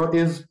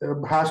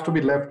 has to be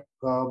left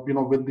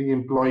with the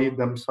employee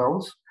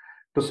themselves,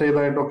 to say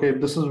that, okay,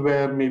 this is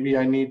where maybe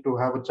I need to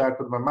have a chat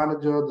with my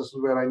manager, this is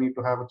where I need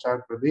to have a chat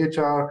with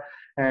HR,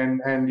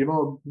 and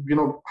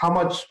how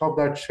much of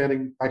that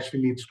sharing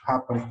actually needs to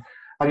happen.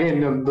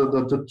 Again,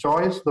 the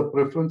choice, the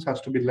preference has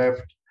to be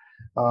left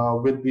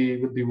with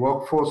the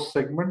workforce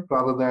segment,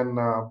 rather than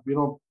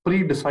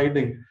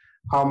pre-deciding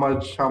how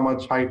much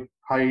high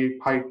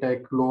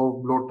tech,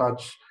 low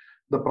touch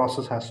the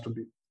process has to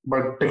be.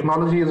 But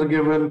technology is a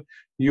given.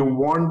 You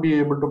won't be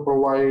able to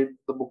provide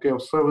the bouquet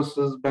of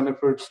services,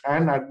 benefits,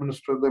 and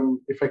administer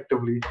them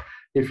effectively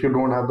if you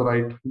don't have the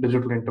right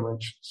digital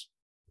interventions.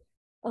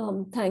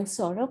 Thanks,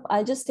 Saurabh.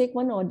 I'll just take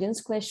one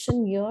audience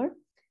question here.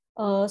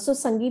 So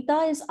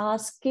Sangeeta is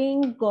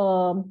asking,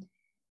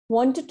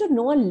 wanted to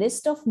know a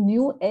list of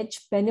new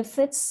age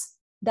benefits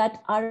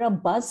that are a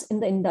buzz in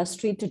the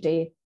industry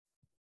today.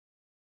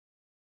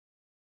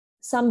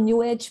 Some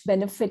new age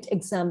benefit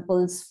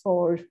examples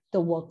for the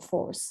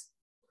workforce.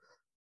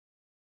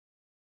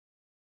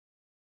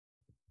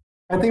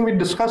 I think we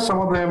discussed some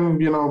of them,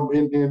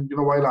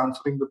 while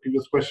answering the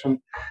previous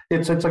question.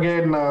 It's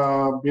again,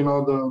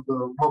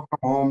 the work from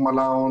home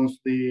allowance,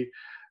 the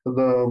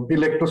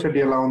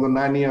electricity allowance, the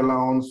nanny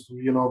allowance,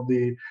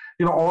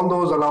 all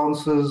those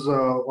allowances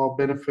or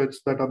benefits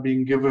that are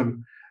being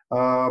given.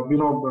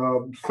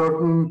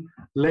 Certain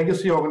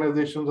legacy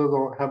organizations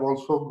have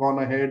also gone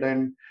ahead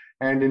and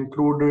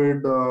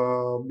included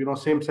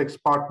same-sex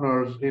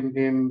partners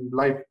in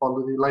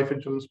life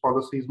insurance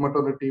policies,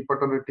 maternity,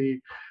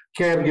 paternity,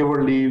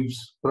 caregiver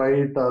leaves,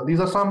 right? These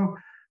are some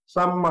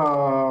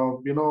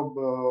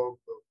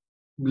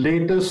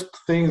latest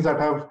things that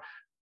have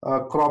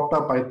cropped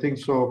up, I think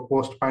so,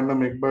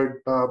 post-pandemic.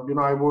 But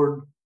I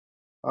would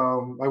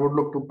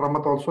look to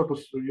Pramath also to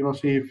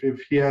see if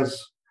he has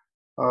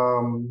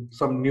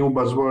some new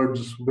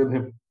buzzwords with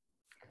him.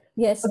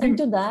 Yes, and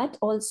to that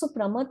also,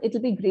 Pramath,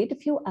 it'll be great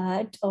if you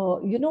add,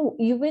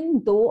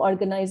 even though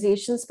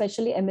organizations,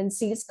 especially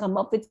MNCs, come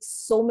up with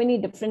so many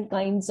different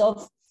kinds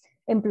of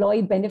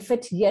employee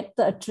benefit, yet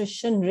the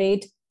attrition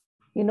rate,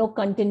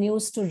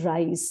 continues to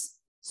rise.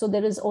 So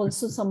there is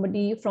also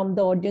somebody from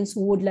the audience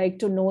who would like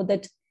to know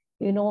that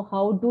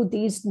how do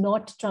these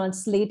not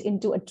translate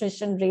into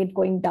attrition rate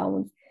going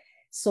down?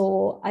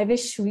 So I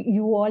wish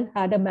you all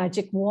had a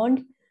magic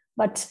wand,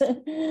 but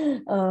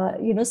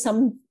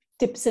some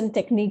tips and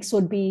techniques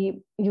would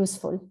be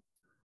useful.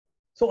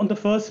 So on the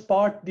first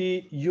part,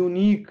 the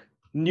unique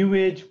new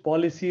age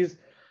policies,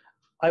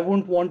 I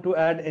wouldn't want to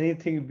add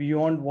anything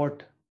beyond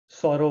what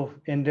Saurav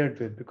ended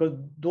with, because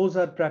those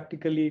are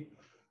practically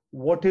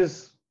what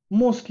is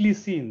mostly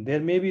seen. There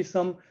may be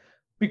some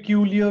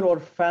peculiar or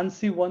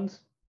fancy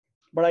ones,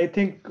 but I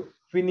think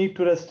we need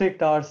to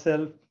restrict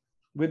ourselves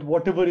with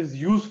whatever is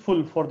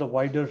useful for the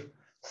wider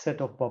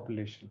set of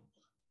population.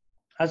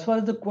 As far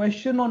as the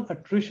question on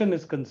attrition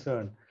is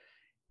concerned,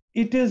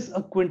 it is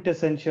a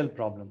quintessential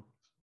problem,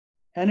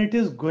 and it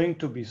is going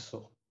to be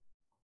so.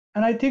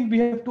 And I think we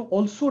have to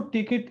also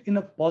take it in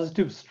a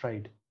positive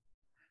stride,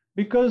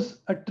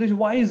 because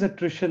why is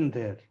attrition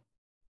there?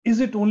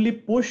 Is it only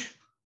push,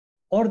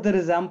 or there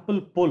is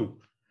ample pull?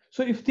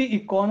 So if the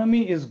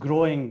economy is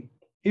growing,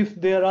 if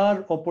there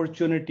are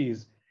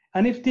opportunities,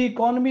 and if the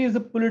economy is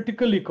a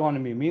political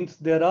economy, means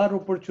there are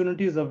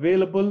opportunities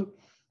available,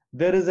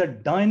 there is a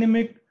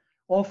dynamic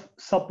of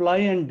supply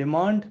and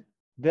demand,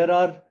 there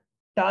are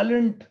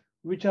talent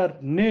which are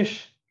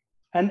niche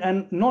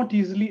and not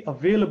easily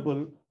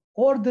available,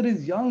 or there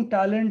is young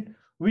talent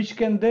which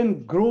can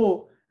then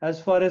grow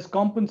as far as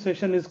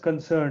compensation is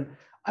concerned,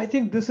 I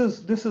think this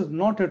is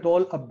not at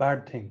all a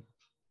bad thing.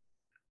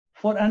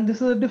 And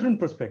this is a different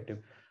perspective.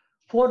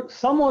 For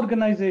some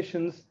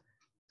organizations,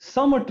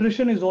 some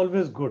attrition is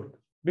always good,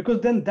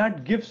 because then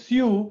that gives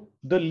you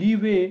the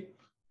leeway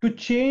to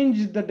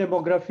change the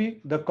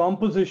demography, the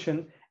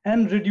composition,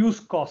 and reduce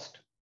cost.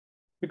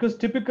 Because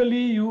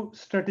typically you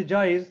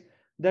strategize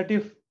that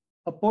if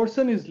a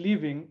person is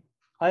leaving,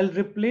 I'll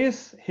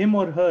replace him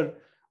or her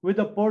with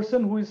a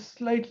person who is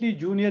slightly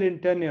junior in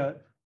tenure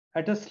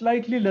at a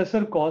slightly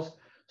lesser cost,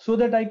 so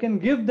that I can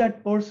give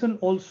that person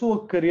also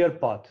a career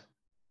path,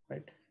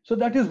 right? So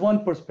that is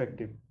one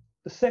perspective.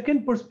 The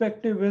second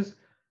perspective is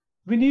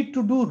we need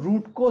to do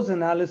root cause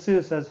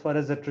analysis as far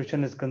as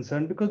attrition is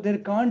concerned, because there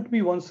can't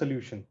be one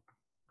solution.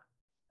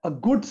 A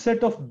good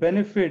set of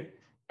benefit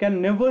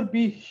can never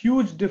be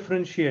huge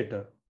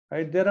differentiator,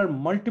 right? There are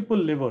multiple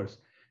levers.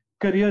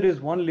 Career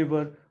is one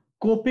lever,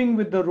 coping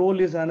with the role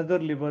is another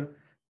lever,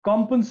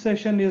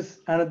 compensation is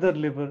another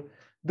lever,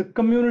 the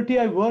community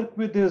I work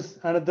with is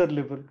another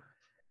lever.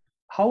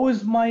 How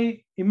is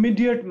my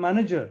immediate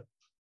manager?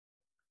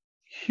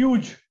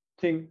 Huge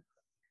thing.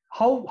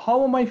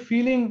 How am I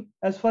feeling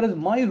as far as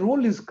my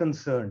role is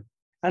concerned,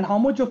 and how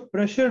much of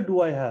pressure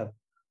do I have,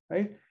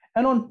 right?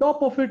 And on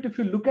top of it, if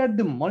you look at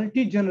the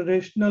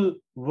multi-generational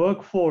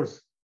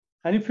workforce,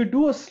 and if you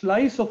do a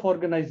slice of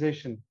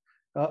organization,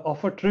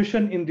 of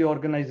attrition in the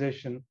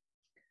organization,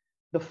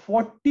 the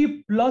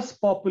 40 plus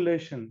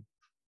population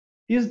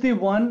is the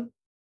one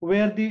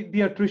where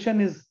the attrition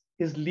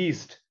is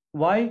least.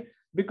 Why?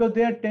 Because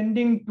they are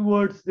tending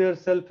towards their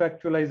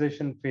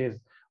self-actualization phase.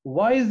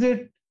 Why is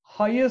it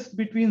highest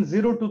between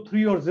 0 to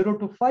 3 or 0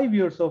 to 5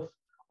 years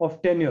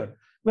of tenure?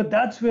 But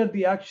that's where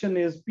the action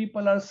is.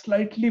 People are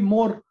slightly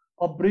more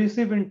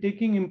abrasive in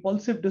taking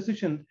impulsive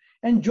decisions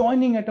and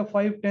joining at a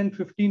 5, 10,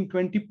 15,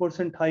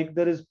 20% hike.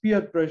 There is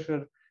peer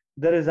pressure,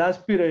 there is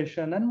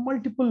aspiration, and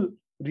multiple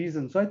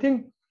reasons. So I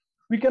think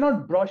we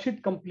cannot brush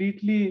it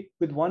completely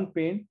with one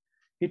paint.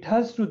 There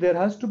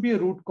has to be a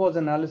root cause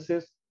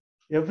analysis.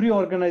 Every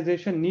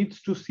organization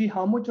needs to see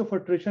how much of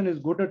attrition is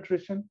good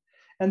attrition,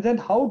 and then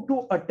how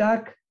to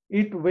attack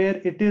it where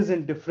it is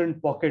in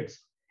different pockets,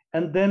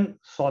 and then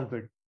solve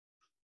it.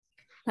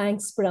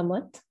 Thanks,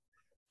 Pramath.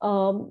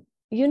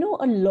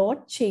 A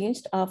lot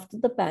changed after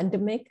the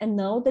pandemic, and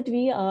now that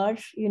we are,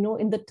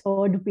 in the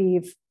third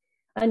wave,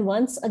 and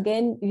once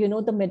again,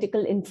 the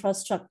medical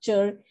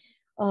infrastructure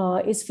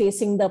is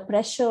facing the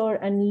pressure,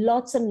 and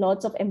lots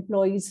of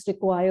employees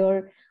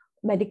require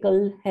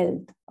medical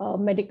health,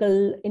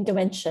 medical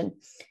intervention.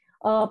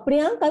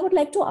 Priyank, I would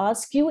like to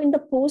ask you, in the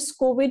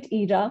post-COVID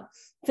era,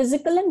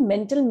 physical and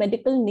mental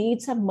medical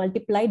needs have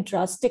multiplied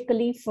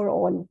drastically for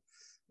all.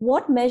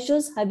 What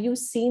measures have you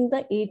seen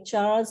the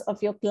HRs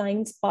of your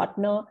clients'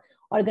 partner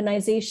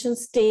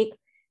organizations take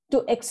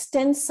to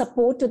extend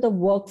support to the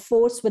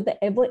workforce with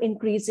the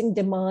ever-increasing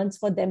demands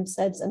for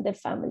themselves and their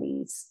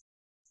families?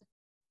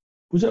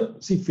 Pooja,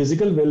 see,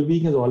 physical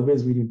well-being has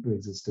always been into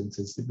existence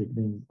since the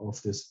beginning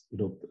of this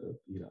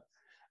era.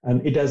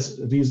 And it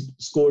has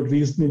scored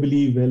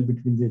reasonably well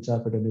between the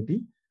HR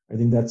fraternity. I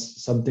think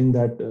that's something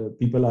that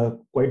people are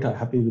quite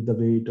happy with the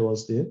way it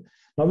was there.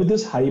 Now, with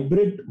this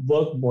hybrid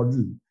work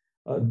model,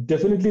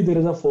 definitely there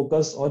is a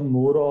focus on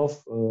more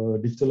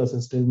of digital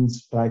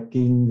assistance,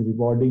 tracking,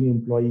 rewarding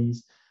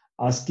employees,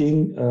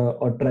 asking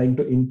or trying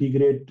to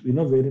integrate,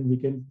 wherein we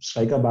can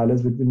strike a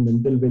balance between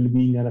mental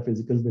well-being and a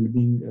physical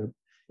well-being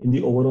in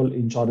the overall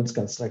insurance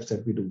constructs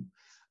that we do.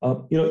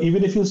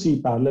 Even if you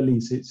see parallelly,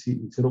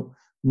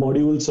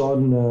 modules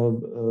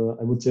on,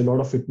 I would say, a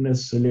lot of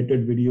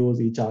fitness-related videos,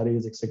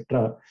 HRAs,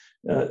 etc.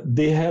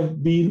 They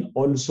have been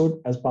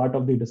also as part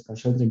of the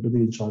discussions into the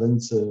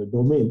insurance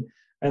domain.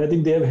 And I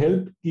think they have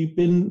helped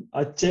keeping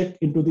a check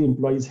into the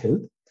employees'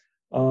 health.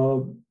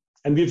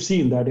 And we've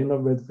seen that,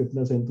 with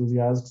fitness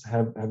enthusiasts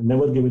have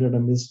never given it a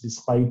miss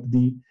despite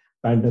the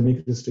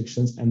pandemic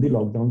restrictions and the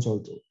lockdowns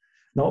also.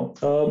 Now,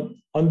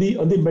 on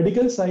the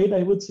medical side,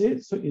 I would say,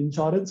 so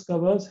insurance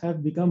covers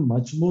have become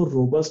much more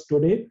robust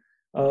today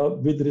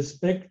with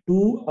respect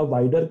to a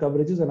wider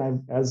coverages.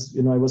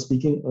 And I was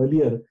speaking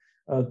earlier,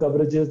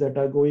 coverages that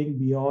are going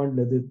beyond,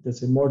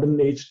 let's say,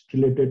 modern age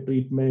related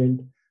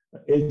treatment,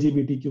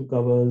 LGBTQ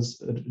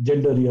covers,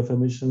 gender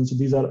reaffirmation. So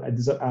these are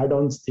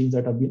add-ons, things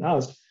that have been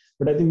asked.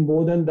 But I think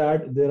more than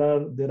that, there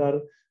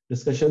are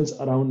discussions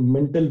around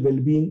mental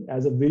well-being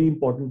as a very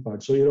important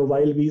part. So,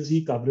 while we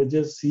see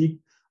coverages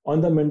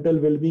on the mental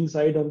well-being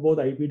side on both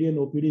IPD and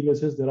OPD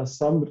basis, there are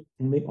some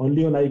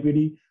only on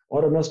IPD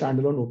or on a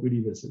standalone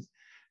OPD basis.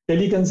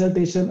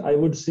 Teleconsultation, I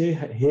would say,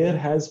 here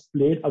has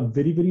played a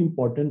very, very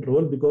important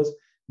role, because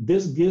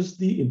this gives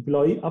the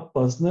employee a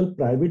personal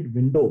private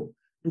window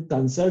to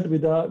consult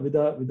with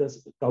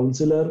a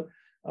counselor,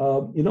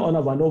 on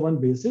a one-on-one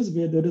basis,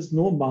 where there is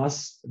no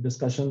mass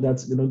discussion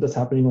that's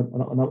happening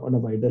on a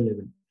wider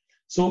level.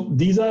 So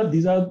these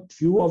are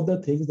few of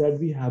the things that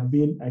we have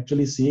been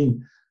actually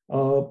seeing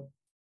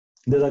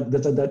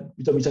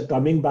which are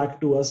coming back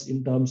to us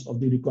in terms of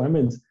the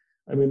requirements.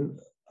 I mean,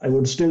 I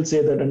would still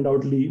say that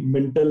undoubtedly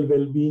mental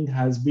well-being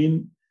has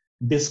been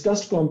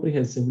discussed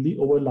comprehensively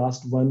over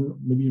last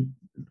maybe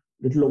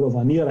little over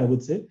 1 year, I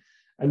would say.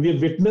 And we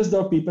have witnessed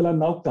that people are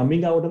now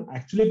coming out and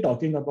actually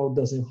talking about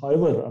this.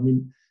 However, I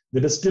mean,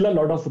 there is still a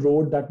lot of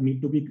road that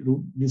needs to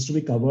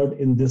be covered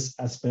in this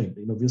aspect.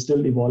 We're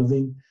still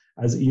evolving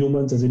as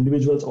humans, as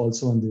individuals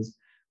also on this.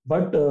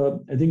 But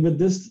I think with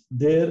this,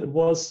 there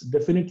was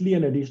definitely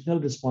an additional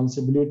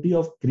responsibility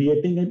of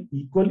creating an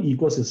equal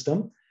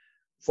ecosystem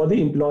for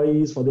the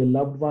employees, for their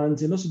loved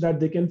ones, so that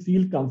they can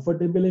feel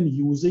comfortable in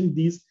using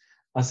these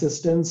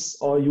assistance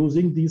or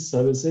using these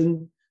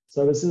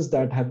services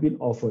that have been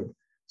offered.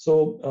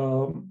 So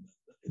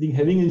I think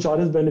having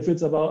insurance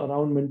benefits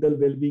around mental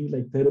well-being,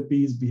 like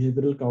therapies,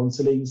 behavioral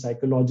counseling,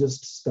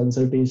 psychologists,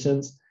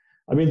 consultations,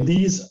 I mean,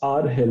 these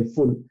are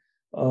helpful,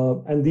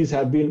 and these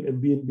have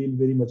been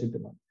very much in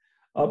demand.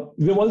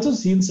 We've also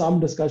seen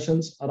some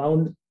discussions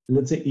around,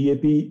 let's say,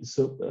 EAP,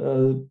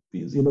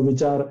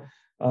 which are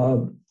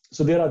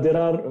so there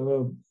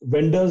are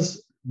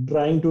vendors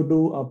trying to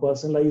do a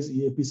personalized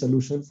EAP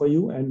solution for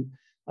you. And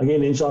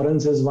again,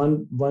 insurance is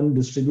one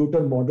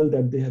distributor model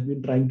that they have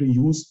been trying to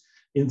use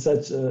in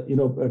such,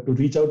 to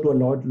reach out to a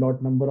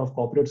lot number of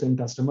corporates and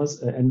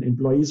customers and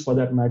employees for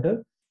that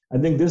matter. I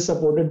think this,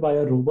 supported by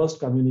a robust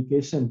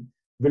communication,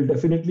 will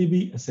definitely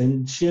be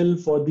essential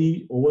for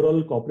the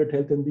overall corporate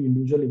health and the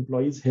individual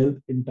employees' health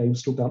in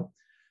times to come.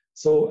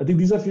 So I think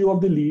these are a few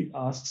of the lead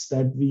asks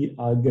that we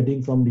are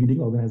getting from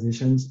leading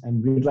organizations,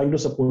 and we're trying to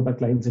support our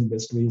clients in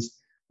best ways,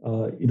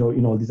 in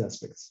all these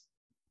aspects.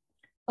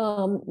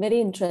 Very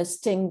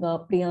interesting,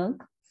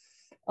 Priyank.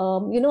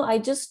 I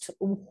just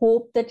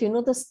hope that,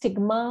 the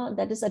stigma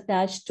that is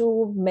attached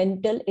to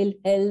mental ill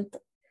health,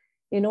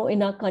 in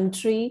our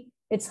country,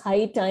 it's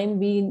high time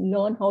we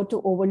learn how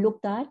to overlook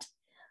that,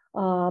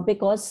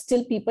 because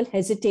still people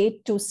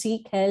hesitate to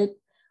seek help.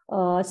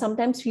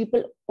 Sometimes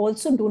people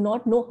also do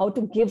not know how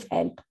to give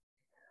help.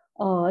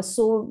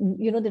 So,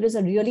 there is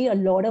really a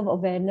lot of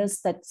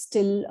awareness that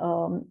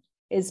still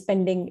is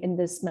pending in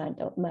this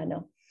manner.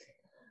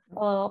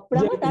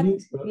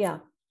 Yeah.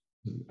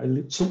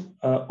 So,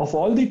 of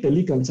all the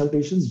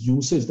teleconsultations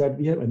usage that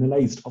we have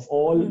analyzed of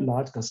all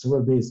large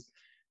customer base,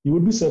 you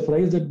would be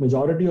surprised that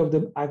majority of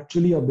them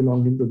actually are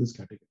belonging to this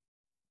category,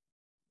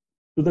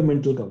 to the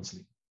mental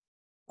counseling.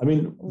 I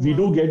mean, we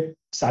do get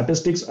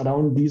statistics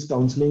around these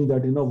counseling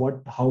that,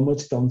 how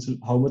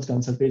much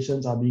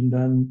consultations are being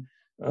done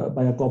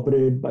by a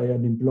corporate, by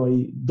an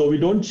employee, though we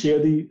don't share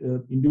the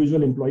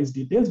individual employees'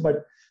 details,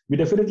 but we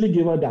definitely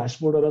give a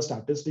dashboard or a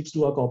statistics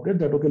to our corporate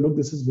that, okay, look,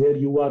 this is where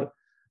you are.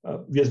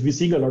 We're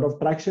seeing a lot of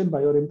traction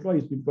by our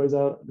employees. Employees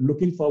are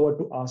looking forward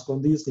to ask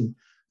on these things.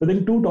 So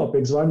then two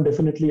topics. One,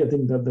 definitely, I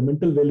think that the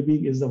mental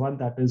well-being is the one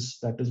that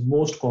is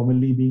most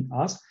commonly being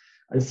asked,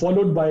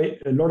 followed by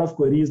a lot of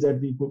queries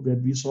that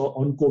we saw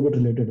on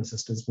COVID-related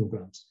assistance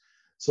programs.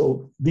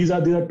 So these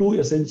are two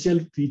essential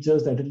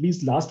features that at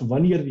least last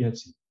 1 year we have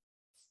seen.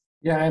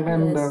 Yeah,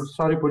 and yes.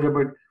 Sorry, Pooja,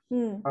 but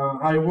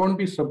I won't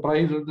be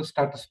surprised if the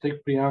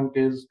statistic, Priyank,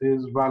 is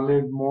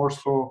valid more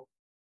so,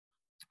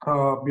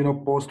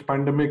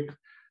 post-pandemic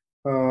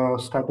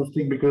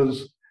statistic,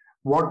 because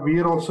what we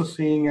are also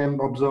seeing and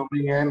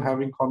observing and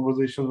having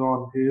conversations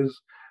on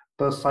is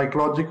the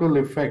psychological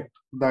effect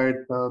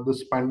that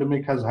this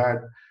pandemic has had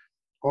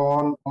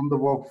on the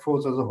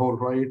workforce as a whole,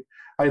 right?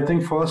 I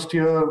think first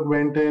year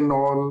went in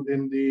all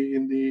in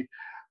the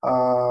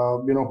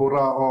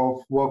hurrah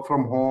of work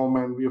from home,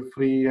 and we're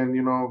free, and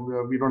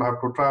we don't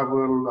have to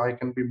travel. I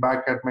can be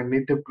back at my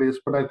native place.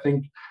 But I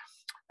think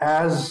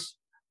as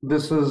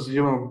this is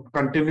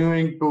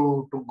continuing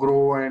to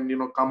grow and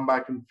come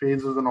back in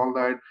phases and all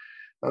that,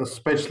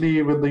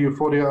 especially with the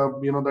euphoria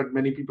that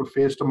many people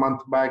faced a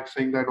month back,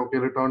 saying that, okay,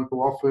 return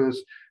to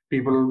office,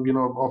 people,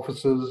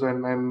 offices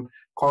and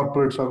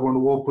corporates are going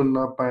to open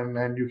up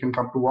and you can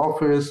come to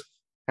office.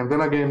 And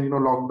then again,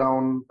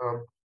 lockdown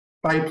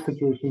type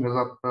situation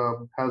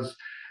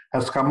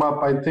has come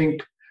up. I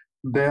think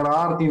there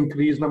are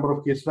increased number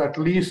of cases, at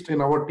least in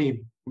our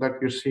team, that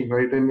we're seeing,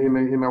 right?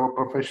 In our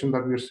profession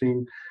that we're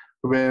seeing,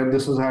 where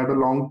this has had a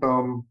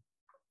long-term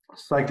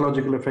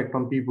psychological effect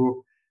on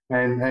people,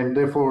 and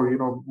therefore,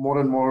 more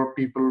and more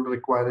people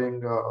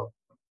requiring,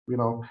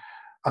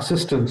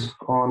 assistance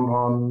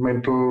on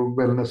mental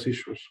wellness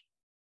issues.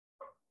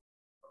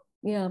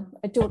 Yeah,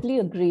 I totally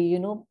agree.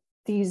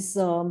 These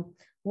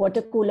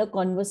water cooler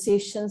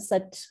conversations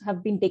that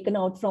have been taken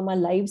out from our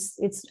lives,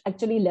 it's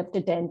actually left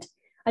a dent.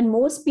 And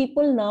most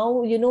people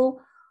now,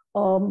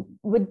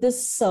 with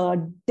this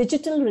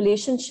digital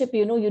relationship,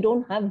 you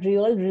don't have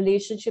real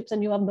relationships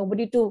and you have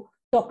nobody to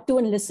talk to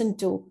and listen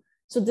to.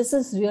 So this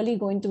is really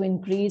going to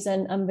increase.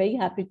 And I'm very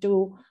happy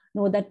to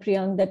know that,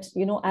 Priyank, that,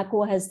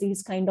 ACO has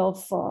these kind of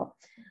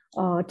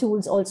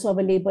tools also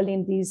available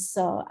in these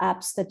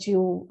apps that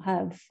you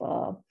have.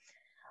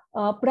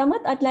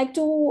 Pramath, I'd like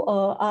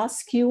to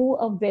ask you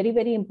a very,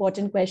 very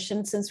important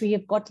question, since we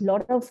have got a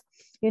lot of,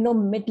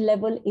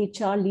 mid-level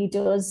HR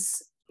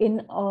leaders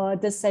in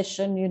this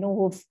session,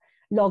 who've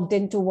logged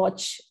in to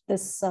watch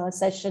this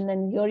session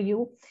and hear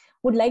you.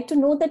 Would like to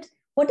know that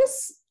what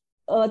is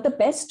the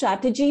best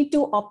strategy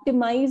to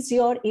optimize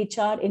your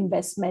HR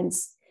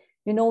investments,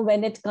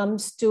 when it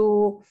comes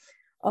to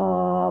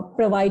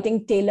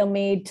providing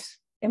tailor-made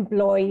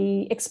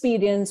employee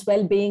experience,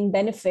 well-being,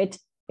 benefit.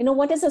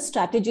 What is a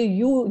strategy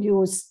you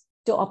use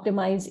to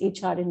optimize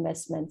HR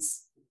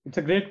investments? It's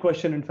a great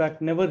question. In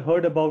fact, never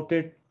heard about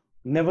it,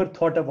 never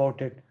thought about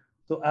it.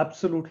 So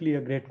absolutely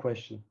a great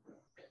question.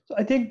 So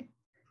I think,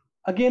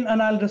 again,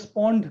 and I'll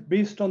respond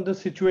based on the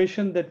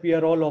situation that we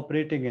are all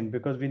operating in,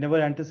 because we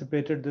never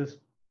anticipated this.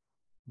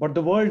 But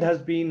the world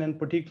has been, and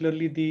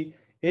particularly the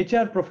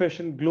HR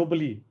profession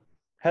globally,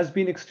 has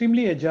been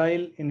extremely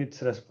agile in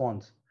its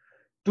response.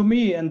 To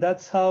me, and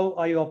that's how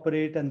I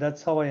operate, and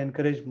that's how I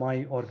encourage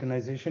my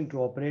organization to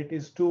operate,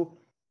 is to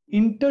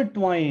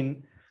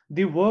intertwine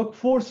the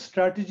workforce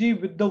strategy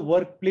with the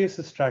workplace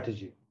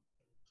strategy.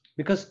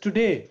 Because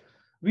today,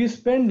 we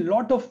spend a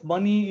lot of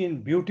money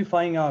in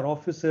beautifying our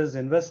offices,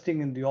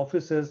 investing in the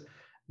offices.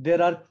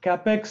 There are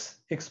CapEx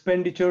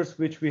expenditures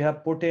which we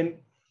have put in.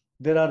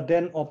 There are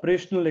then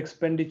operational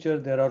expenditure,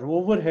 there are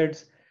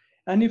overheads.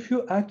 And if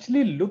you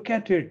actually look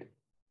at it,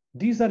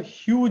 these are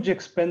huge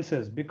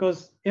expenses,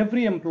 because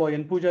every employee,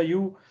 and Pooja,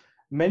 you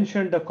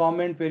mentioned a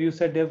comment where you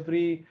said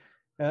every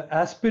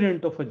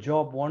aspirant of a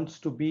job wants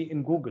to be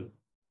in Google.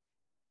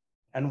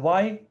 And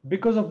why?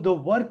 Because of the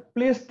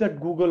workplace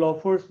that Google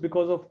offers,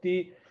 because of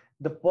the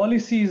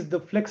policies, the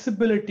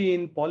flexibility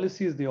in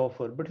policies they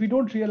offer. But we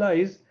don't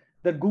realize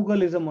that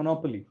Google is a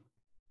monopoly.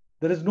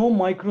 There is no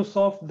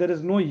Microsoft, there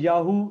is no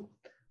Yahoo.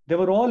 They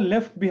were all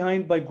left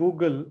behind by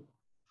Google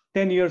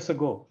 10 years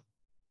ago.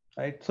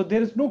 Right? So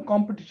there is no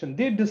competition.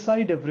 They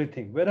decide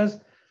everything.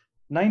 Whereas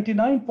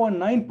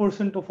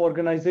 99.9% of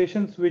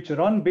organizations which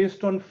run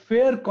based on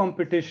fair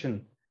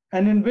competition,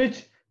 and in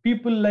which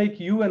people like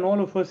you and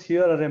all of us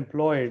here are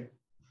employed,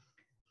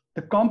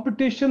 the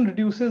competition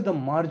reduces the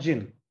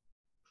margin.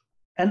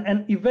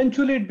 And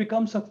eventually it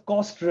becomes a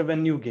cost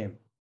revenue game.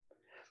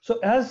 So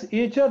as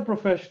HR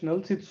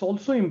professionals, it's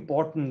also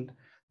important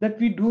that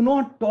we do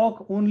not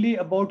talk only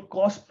about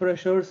cost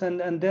pressures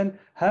and then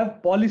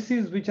have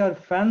policies which are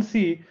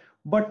fancy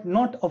but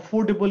not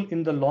affordable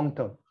in the long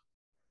term.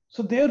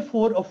 So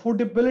therefore,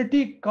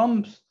 affordability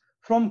comes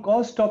from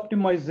cost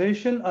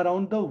optimization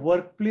around the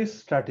workplace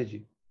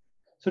strategy.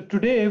 So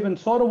today, when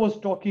Saurav was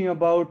talking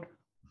about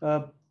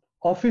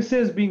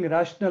offices being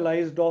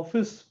rationalized,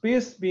 office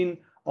space being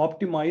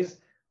optimized,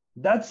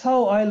 that's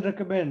how I'll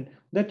recommend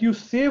that you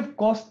save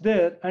cost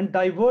there and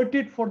divert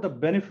it for the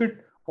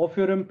benefit of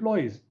your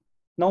employees.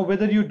 Now,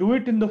 whether you do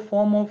it in the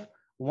form of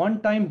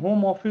one-time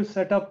home office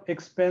setup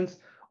expense,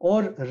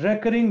 or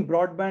recurring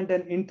broadband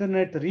and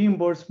internet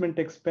reimbursement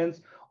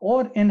expense,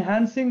 or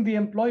enhancing the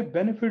employee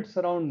benefits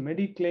around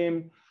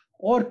Mediclaim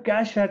or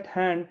cash at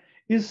hand,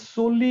 is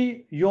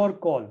solely your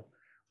call.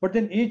 But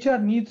then HR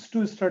needs to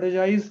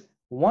strategize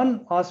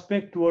one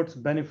aspect towards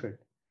benefit.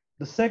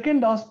 The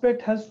second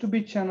aspect has to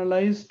be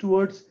channelized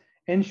towards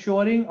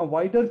ensuring a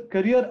wider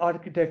career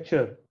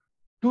architecture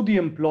to the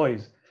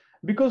employees.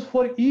 Because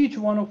for each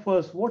one of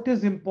us, what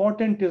is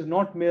important is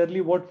not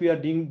merely what we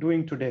are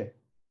doing today,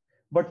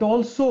 but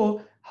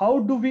also how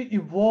do we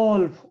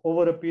evolve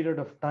over a period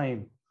of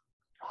time?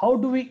 How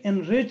do we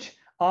enrich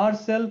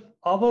ourselves,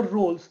 our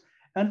roles,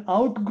 and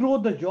outgrow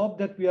the job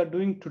that we are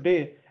doing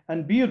today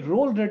and be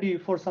role ready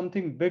for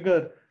something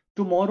bigger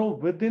tomorrow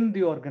within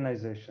the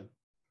organization?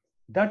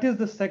 That is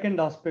the second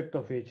aspect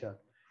of HR.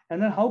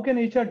 And then how can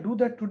HR do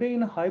that today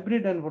in a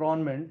hybrid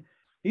environment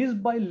is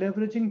by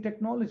leveraging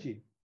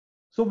technology.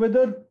 So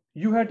whether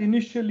you had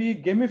initially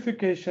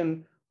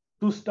gamification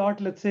to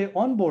start, let's say,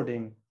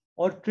 onboarding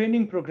or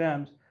training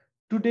programs,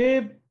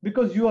 today,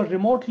 because you are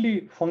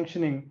remotely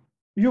functioning,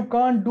 you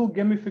can't do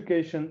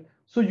gamification.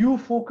 So you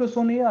focus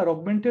on AR,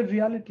 augmented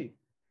reality.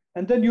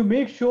 And then you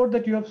make sure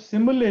that you have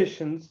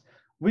simulations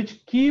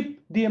which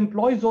keep the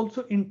employees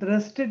also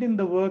interested in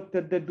the work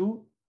that they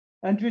do,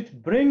 and which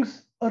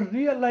brings a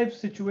real life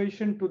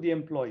situation to the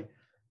employee,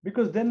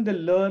 because then they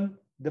learn,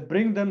 they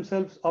bring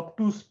themselves up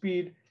to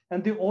speed,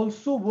 and they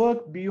also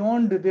work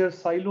beyond their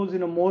silos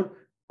in a more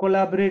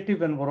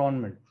collaborative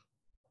environment.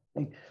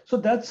 So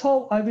that's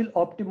how I will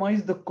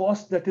optimize the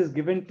cost that is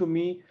given to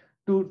me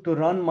to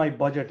run my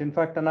budget. In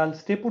fact, and I'll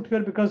stay put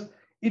here because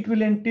it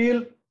will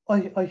entail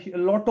a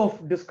lot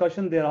of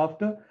discussion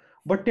thereafter.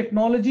 But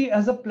technology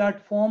as a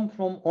platform,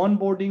 from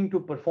onboarding to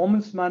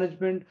performance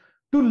management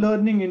to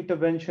learning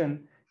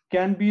intervention,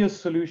 can be a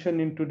solution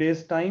in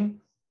today's time,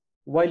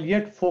 while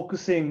yet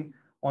focusing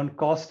on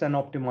cost and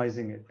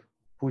optimizing it.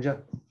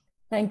 Pooja.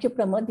 Thank you,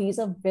 Pramod. These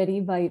are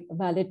very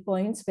valid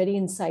points, very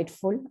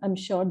insightful. I'm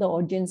sure the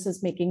audience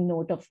is making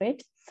note of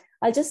it.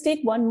 I'll just take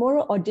one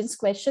more audience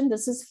question.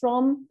 This is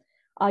from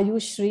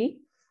Ayushri,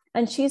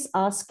 and she's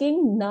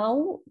asking,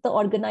 now the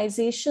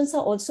organizations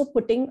are also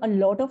putting a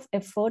lot of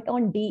effort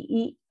on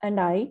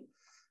DE&I.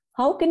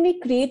 How can we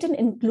create an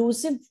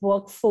inclusive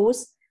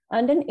workforce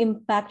and an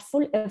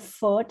impactful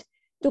effort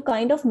to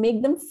kind of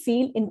make them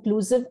feel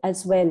inclusive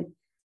as well?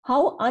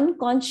 How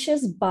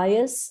unconscious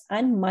bias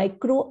and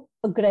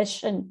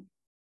microaggression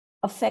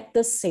affect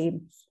the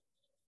same?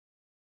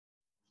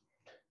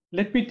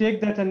 Let me take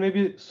that, and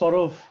maybe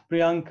Saurav,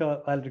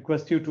 Priyanka, I'll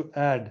request you to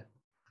add.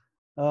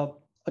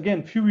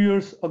 Again, few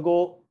years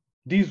ago,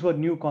 these were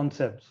new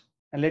concepts.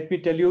 And let me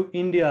tell you,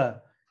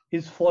 India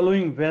is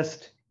following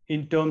West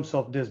in terms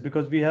of this,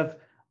 because we have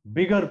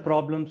bigger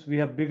problems, we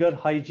have bigger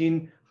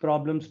hygiene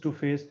problems to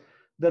face.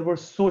 There were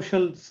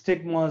social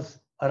stigmas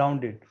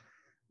around it.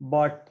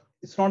 But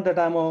it's not that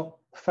I'm a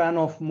fan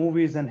of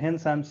movies and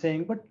hence I'm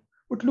saying, but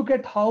look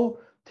at how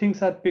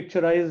things are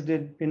picturized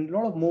in a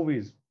lot of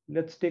movies.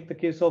 Let's take the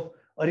case of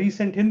a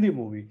recent Hindi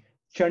movie,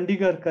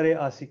 Chandigarh Kare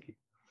Asiki.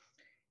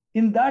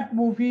 In that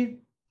movie,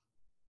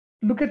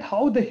 look at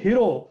how the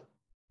hero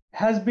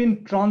has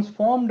been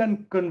transformed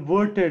and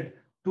converted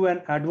to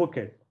an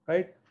advocate,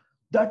 right?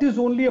 That is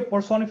only a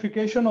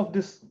personification of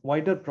this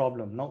wider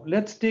problem. Now,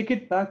 let's take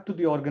it back to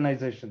the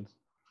organizations.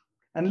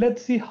 And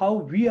let's see how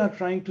we are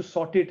trying to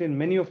sort it in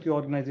many of the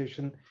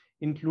organizations,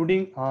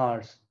 including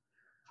ours.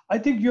 I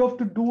think you have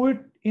to do it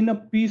in a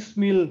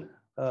piecemeal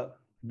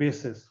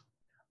basis.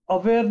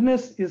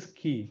 Awareness is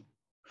key.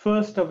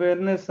 First,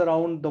 awareness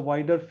around the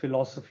wider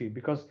philosophy,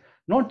 because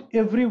not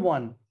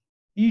everyone,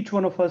 each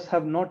one of us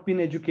have not been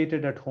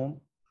educated at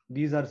home.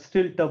 These are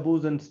still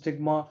taboos and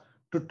stigma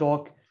to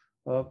talk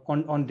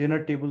on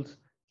dinner tables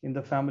in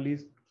the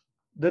families.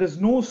 There is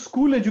no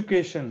school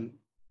education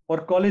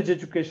or college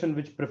education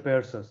which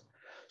prepares us.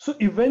 So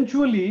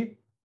eventually,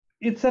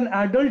 it's an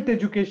adult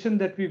education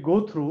that we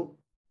go through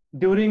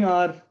during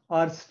our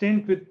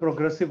stint with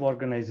progressive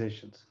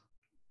organizations.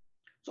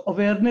 So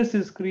awareness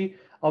is key,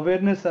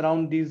 awareness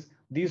around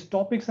these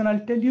topics. And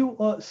I'll tell you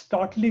a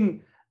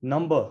startling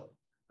number.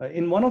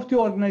 In one of the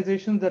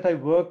organizations that I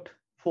worked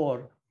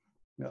for,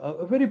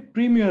 a very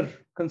premier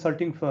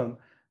consulting firm,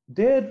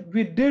 there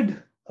we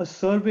did a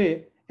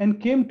survey and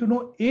came to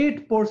know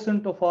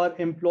 8% of our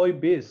employee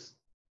base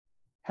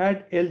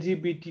had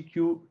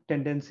LGBTQ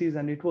tendencies,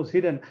 and it was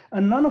hidden.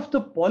 And none of the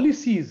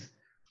policies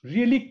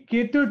really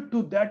catered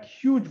to that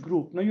huge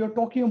group. Now you're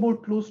talking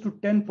about close to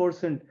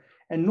 10%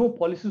 and no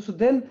policies. So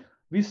then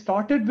we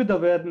started with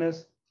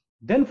awareness,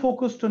 then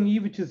focused on E,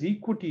 which is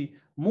equity,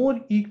 more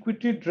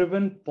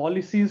equity-driven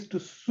policies to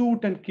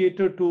suit and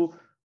cater to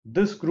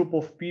this group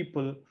of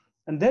people.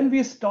 And then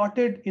we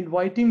started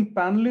inviting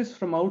panelists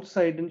from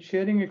outside and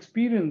sharing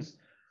experience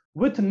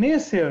with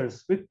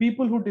naysayers, with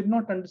people who did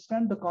not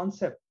understand the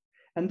concept,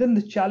 and then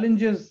the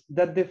challenges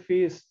that they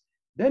faced.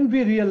 Then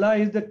we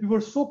realized that we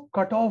were so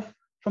cut off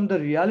from the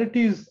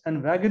realities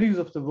and vagaries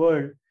of the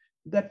world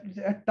that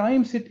at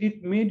times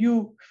it made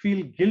you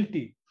feel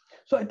guilty.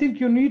 So I think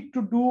you need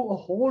to do a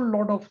whole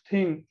lot of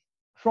things,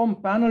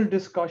 from panel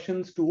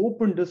discussions to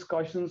open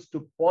discussions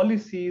to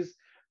policies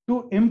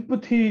to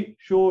empathy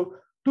show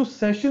to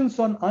sessions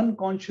on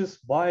unconscious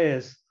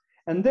bias,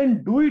 and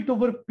then do it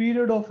over a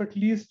period of at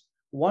least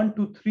 1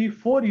 to 3,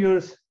 4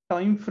 years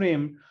time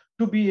frame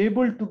to be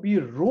able to be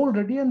role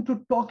ready and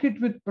to talk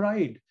it with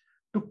pride,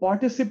 to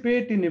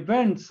participate in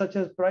events such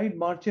as pride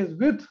marches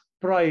with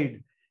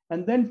pride,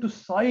 and then to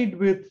side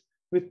with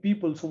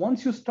people. So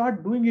once you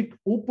start doing it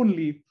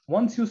openly,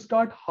 once you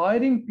start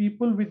hiring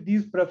people with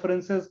these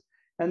preferences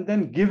and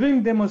then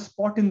giving them a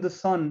spot in the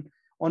sun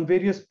on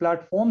various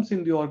platforms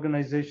in the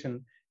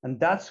organization, and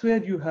that's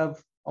where you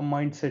have a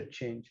mindset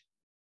change.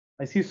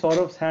 I see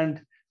Saurav's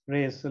hand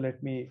raised, so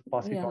let me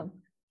pass it on.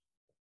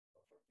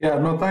 Yeah,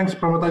 no, thanks,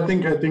 Pramod. I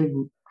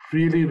think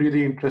really,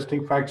 really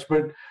interesting facts.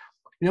 But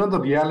the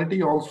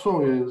reality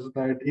also is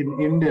that in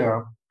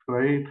India,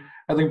 right?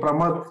 I think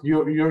Pramod,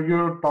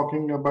 you're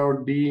talking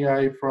about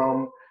DEI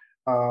from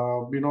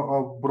a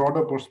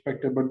broader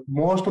perspective. But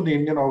most of the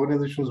Indian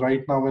organizations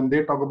right now, when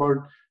they don't talk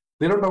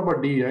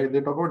about DEI,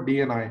 they talk about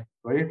D&I,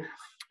 right?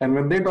 And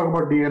when they talk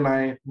about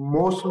D&I,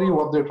 mostly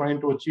what they're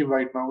trying to achieve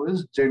right now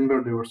is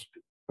gender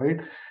diversity, right?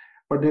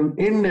 But in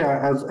India,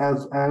 as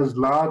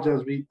large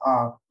as we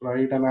are,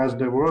 right, and as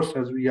diverse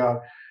as we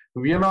are,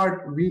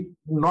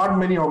 not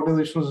many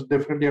organizations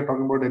definitely are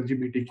talking about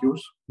LGBTQs.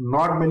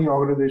 Not many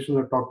organizations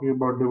are talking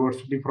about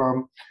diversity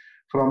from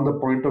the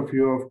point of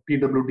view of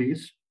PWDs.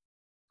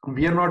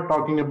 We are not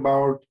talking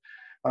about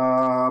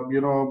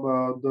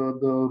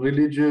the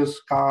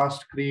religious,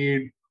 caste,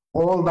 creed,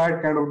 all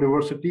that kind of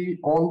diversity,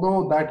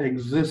 although that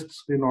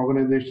exists in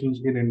organizations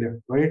in India,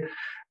 right?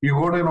 You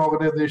go to an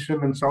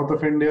organization in south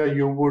of India,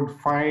 you would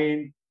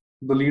find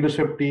the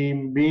leadership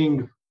team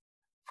being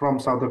from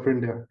south of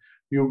India.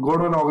 You go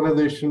to an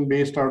organization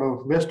based out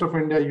of west of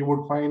India, you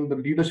would find the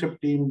leadership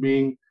team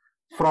being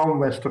from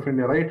west of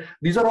India, right?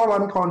 These are all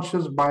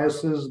unconscious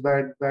biases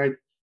that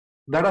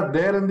are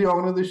there in the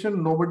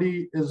organization.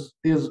 Nobody is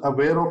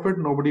aware of it.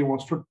 Nobody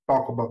wants to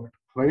talk about it,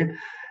 right?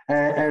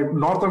 And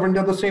north of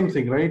India, the same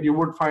thing, right? You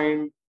would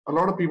find a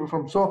lot of people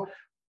from. So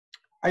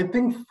I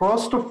think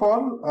first of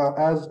all,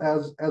 as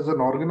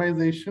an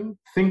organization,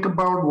 think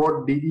about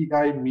what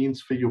DEI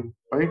means for you,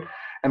 right?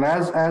 And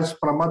as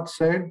Pramath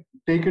said,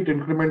 take it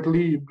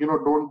incrementally.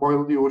 Don't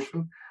boil the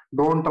ocean.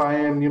 Don't try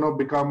and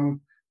become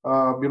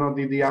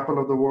the Apple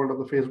of the world or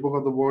the Facebook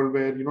of the world,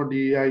 where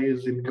DEI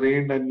is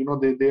ingrained, and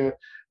they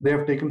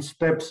have taken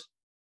steps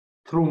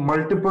through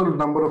multiple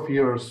number of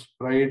years,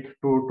 right,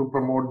 to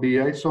promote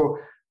DEI. So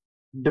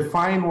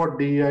define what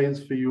DEI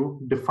is for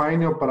you.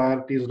 Define your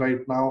priorities right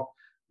now.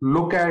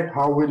 Look at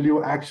how will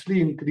you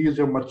actually increase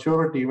your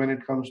maturity when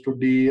it comes to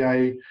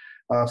DEI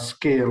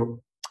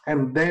scale,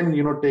 and then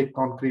take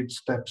concrete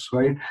steps,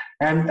 right?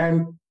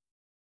 And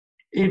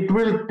it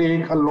will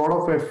take a lot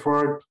of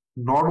effort,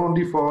 not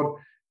only for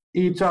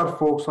HR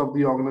folks of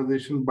the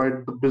organization,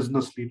 but the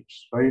business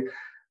leaders, right?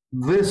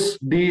 This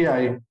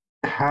DEI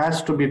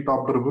has to be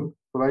top driven,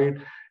 right?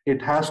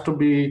 It has to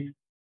be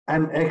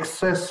an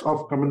excess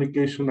of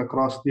communication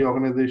across the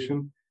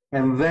organization,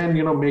 and then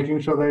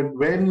making sure that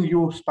when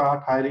you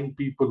start hiring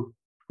people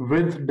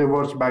with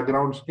diverse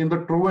backgrounds, in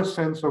the truest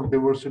sense of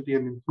diversity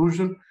and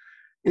inclusion,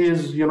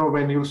 is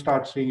when you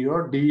start seeing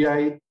your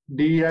DEI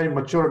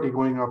maturity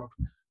going up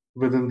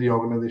within the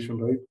organization,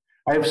 right?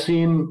 I've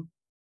seen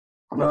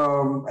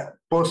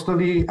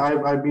personally,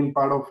 I've been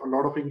part of a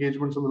lot of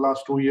engagements in the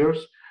last 2 years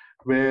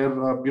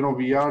where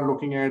we are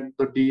looking at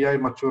the DEI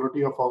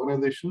maturity of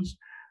organizations.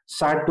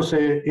 Sad to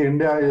say,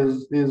 India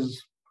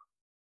is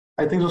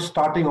I think, just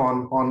starting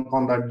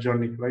on that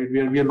journey, right?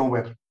 We are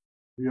nowhere,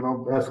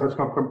 as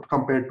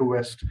compared to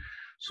West.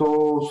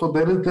 So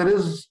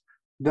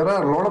there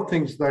are a lot of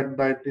things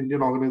that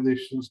Indian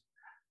organizations,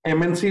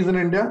 MNCs in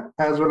India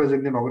as well as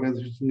Indian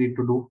organizations, need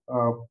to do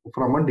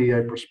from a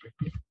DEI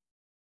perspective.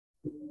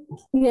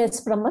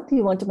 Yes, Pramath,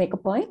 you want to make a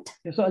point?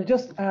 Yeah, so I'll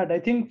just add, I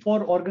think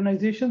for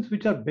organizations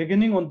which are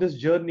beginning on this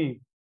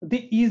journey,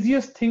 the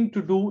easiest thing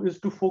to do is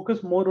to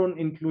focus more on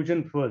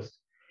inclusion first.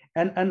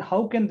 And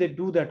how can they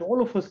do that?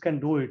 All of us can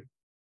do it.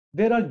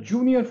 There are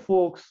junior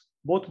folks,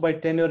 both by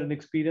tenure and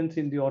experience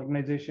in the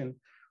organization,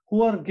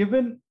 who are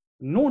given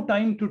no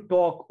time to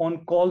talk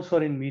on calls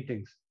or in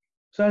meetings.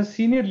 So as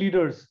senior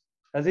leaders,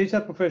 as HR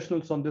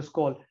professionals on this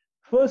call,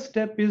 first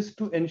step is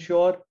to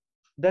ensure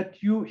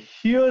that you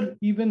hear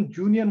even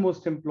junior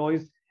most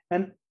employees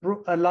and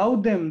allow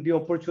them the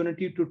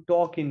opportunity to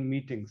talk in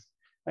meetings.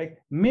 Right?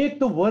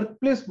 Make the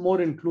workplace more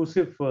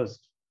inclusive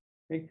first.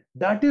 Right?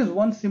 That is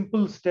one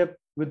simple step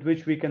with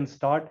which we can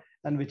start,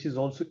 and which is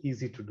also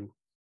easy to do.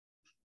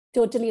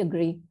 Totally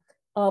agree.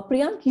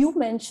 Priyank, you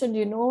mentioned,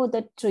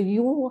 that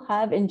you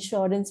have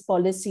insurance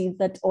policies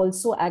that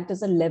also act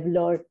as a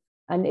leveler,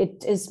 and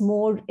it is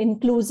more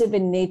inclusive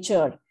in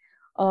nature.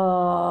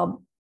 To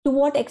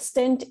what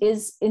extent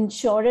is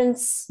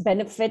insurance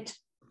benefit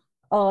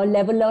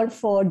leveler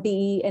for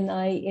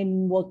DE&I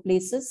in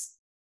workplaces?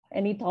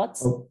 Any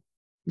thoughts?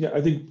 Yeah,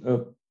 I think,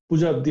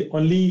 Pooja, the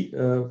only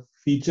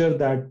feature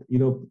that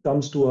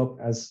comes to up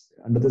as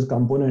under this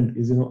component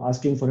is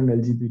asking for an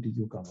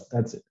LGBTQ cover.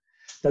 That's it.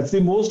 That's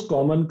the most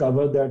common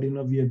cover that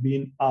we have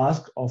been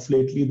asked of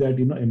lately, that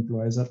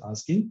employers are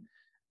asking.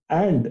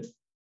 And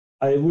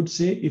I would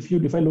say,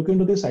 if I look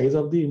into the size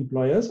of the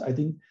employers, I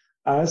think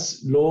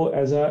as low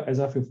as a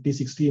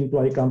 50-60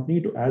 employee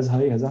company to as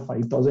high as a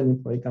 5,000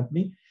 employee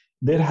company,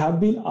 there have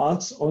been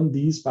asks on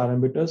these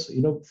parameters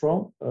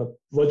from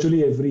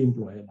virtually every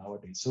employer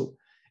nowadays. So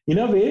in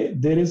a way,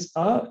 there is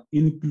a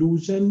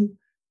inclusion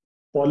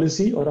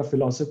policy or a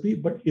philosophy,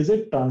 but is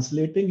it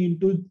translating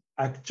into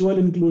actual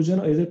inclusion,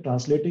 or is it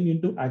translating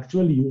into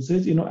actual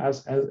usage?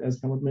 As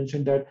Pramath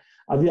mentioned, that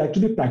are we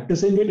actually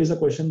practicing it is a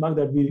question mark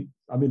that we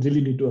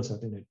really need to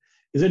ascertain it.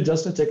 Is it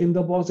just a check in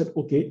the box that,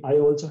 okay, I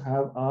also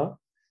have a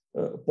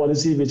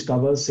policy which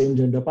covers same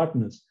gender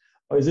partners?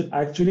 Or is it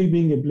actually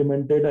being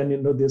implemented,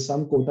 and there's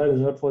some quota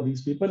reserved for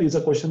these people? Is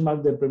a question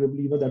mark that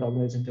probably that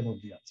organization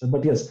cannot be answered.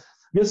 But yes,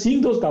 we are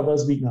seeing those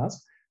covers being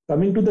asked.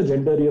 Coming to the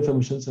gender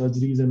reaffirmation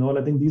surgeries and all,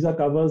 I think these are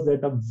covers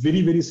that are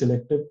very, very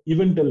selective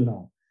even till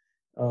now,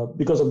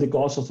 because of the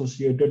cost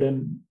associated,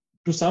 and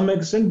to some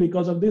extent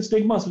because of the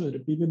stigma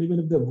associated. People, even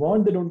if they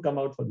want, they don't come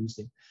out for these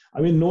things.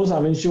 No,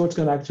 some insureds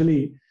can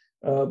actually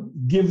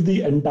give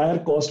the entire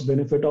cost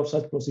benefit of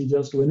such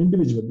procedures to an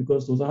individual,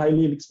 because those are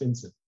highly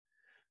expensive.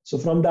 So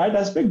from that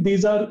aspect,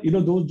 these are,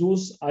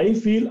 those I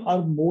feel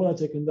are more a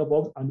check in the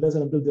box unless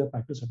and until they are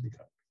practiced at the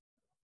ground.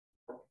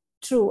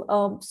 True.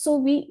 So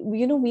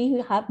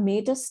we have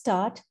made a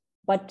start,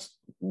 but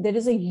there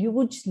is a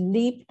huge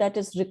leap that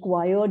is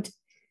required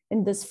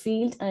in this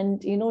field.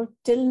 And,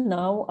 till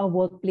now, our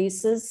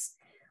workplaces,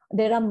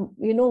 there are,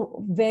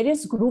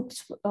 various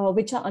groups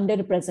which are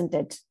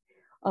underrepresented,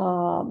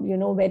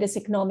 various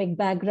economic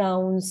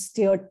backgrounds,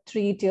 tier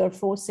 3, tier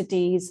 4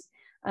 cities.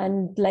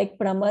 And like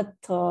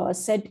Pramath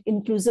said,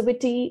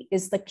 inclusivity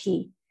is the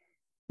key.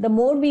 The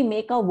more we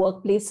make our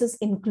workplaces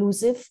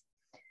inclusive,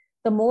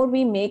 the more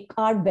we make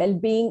our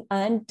well-being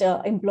and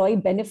employee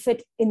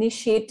benefit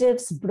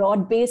initiatives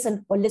broad-based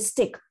and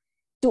holistic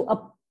to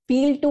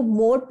appeal to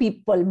more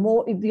people,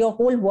 more your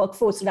whole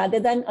workforce, rather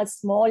than a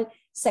small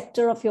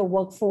sector of your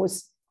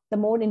workforce, the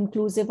more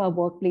inclusive our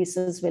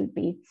workplaces will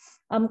be.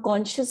 I'm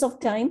conscious of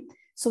time,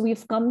 so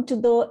we've come to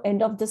the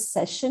end of this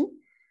session.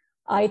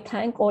 I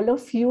thank all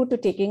of you for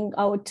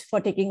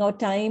taking out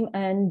time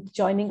and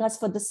joining us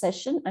for the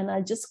session. And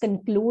I'll just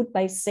conclude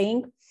by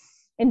saying,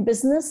 in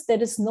business,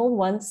 there is no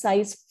one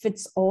size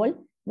fits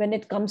all when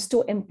it comes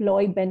to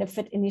employee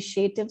benefit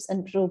initiatives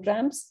and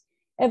programs.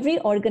 Every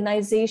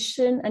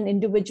organization and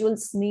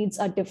individual's needs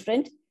are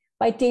different.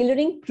 By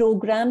tailoring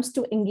programs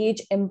to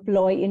engage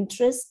employee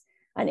interests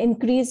and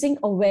increasing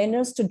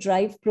awareness to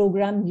drive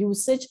program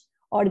usage,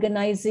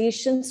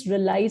 organizations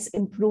realize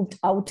improved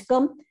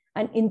outcome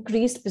and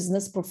increased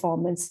business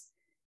performance.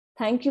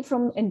 Thank you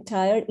from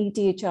entire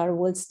ETHR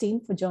World's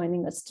team for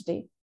joining us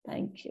today.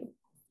 Thank you.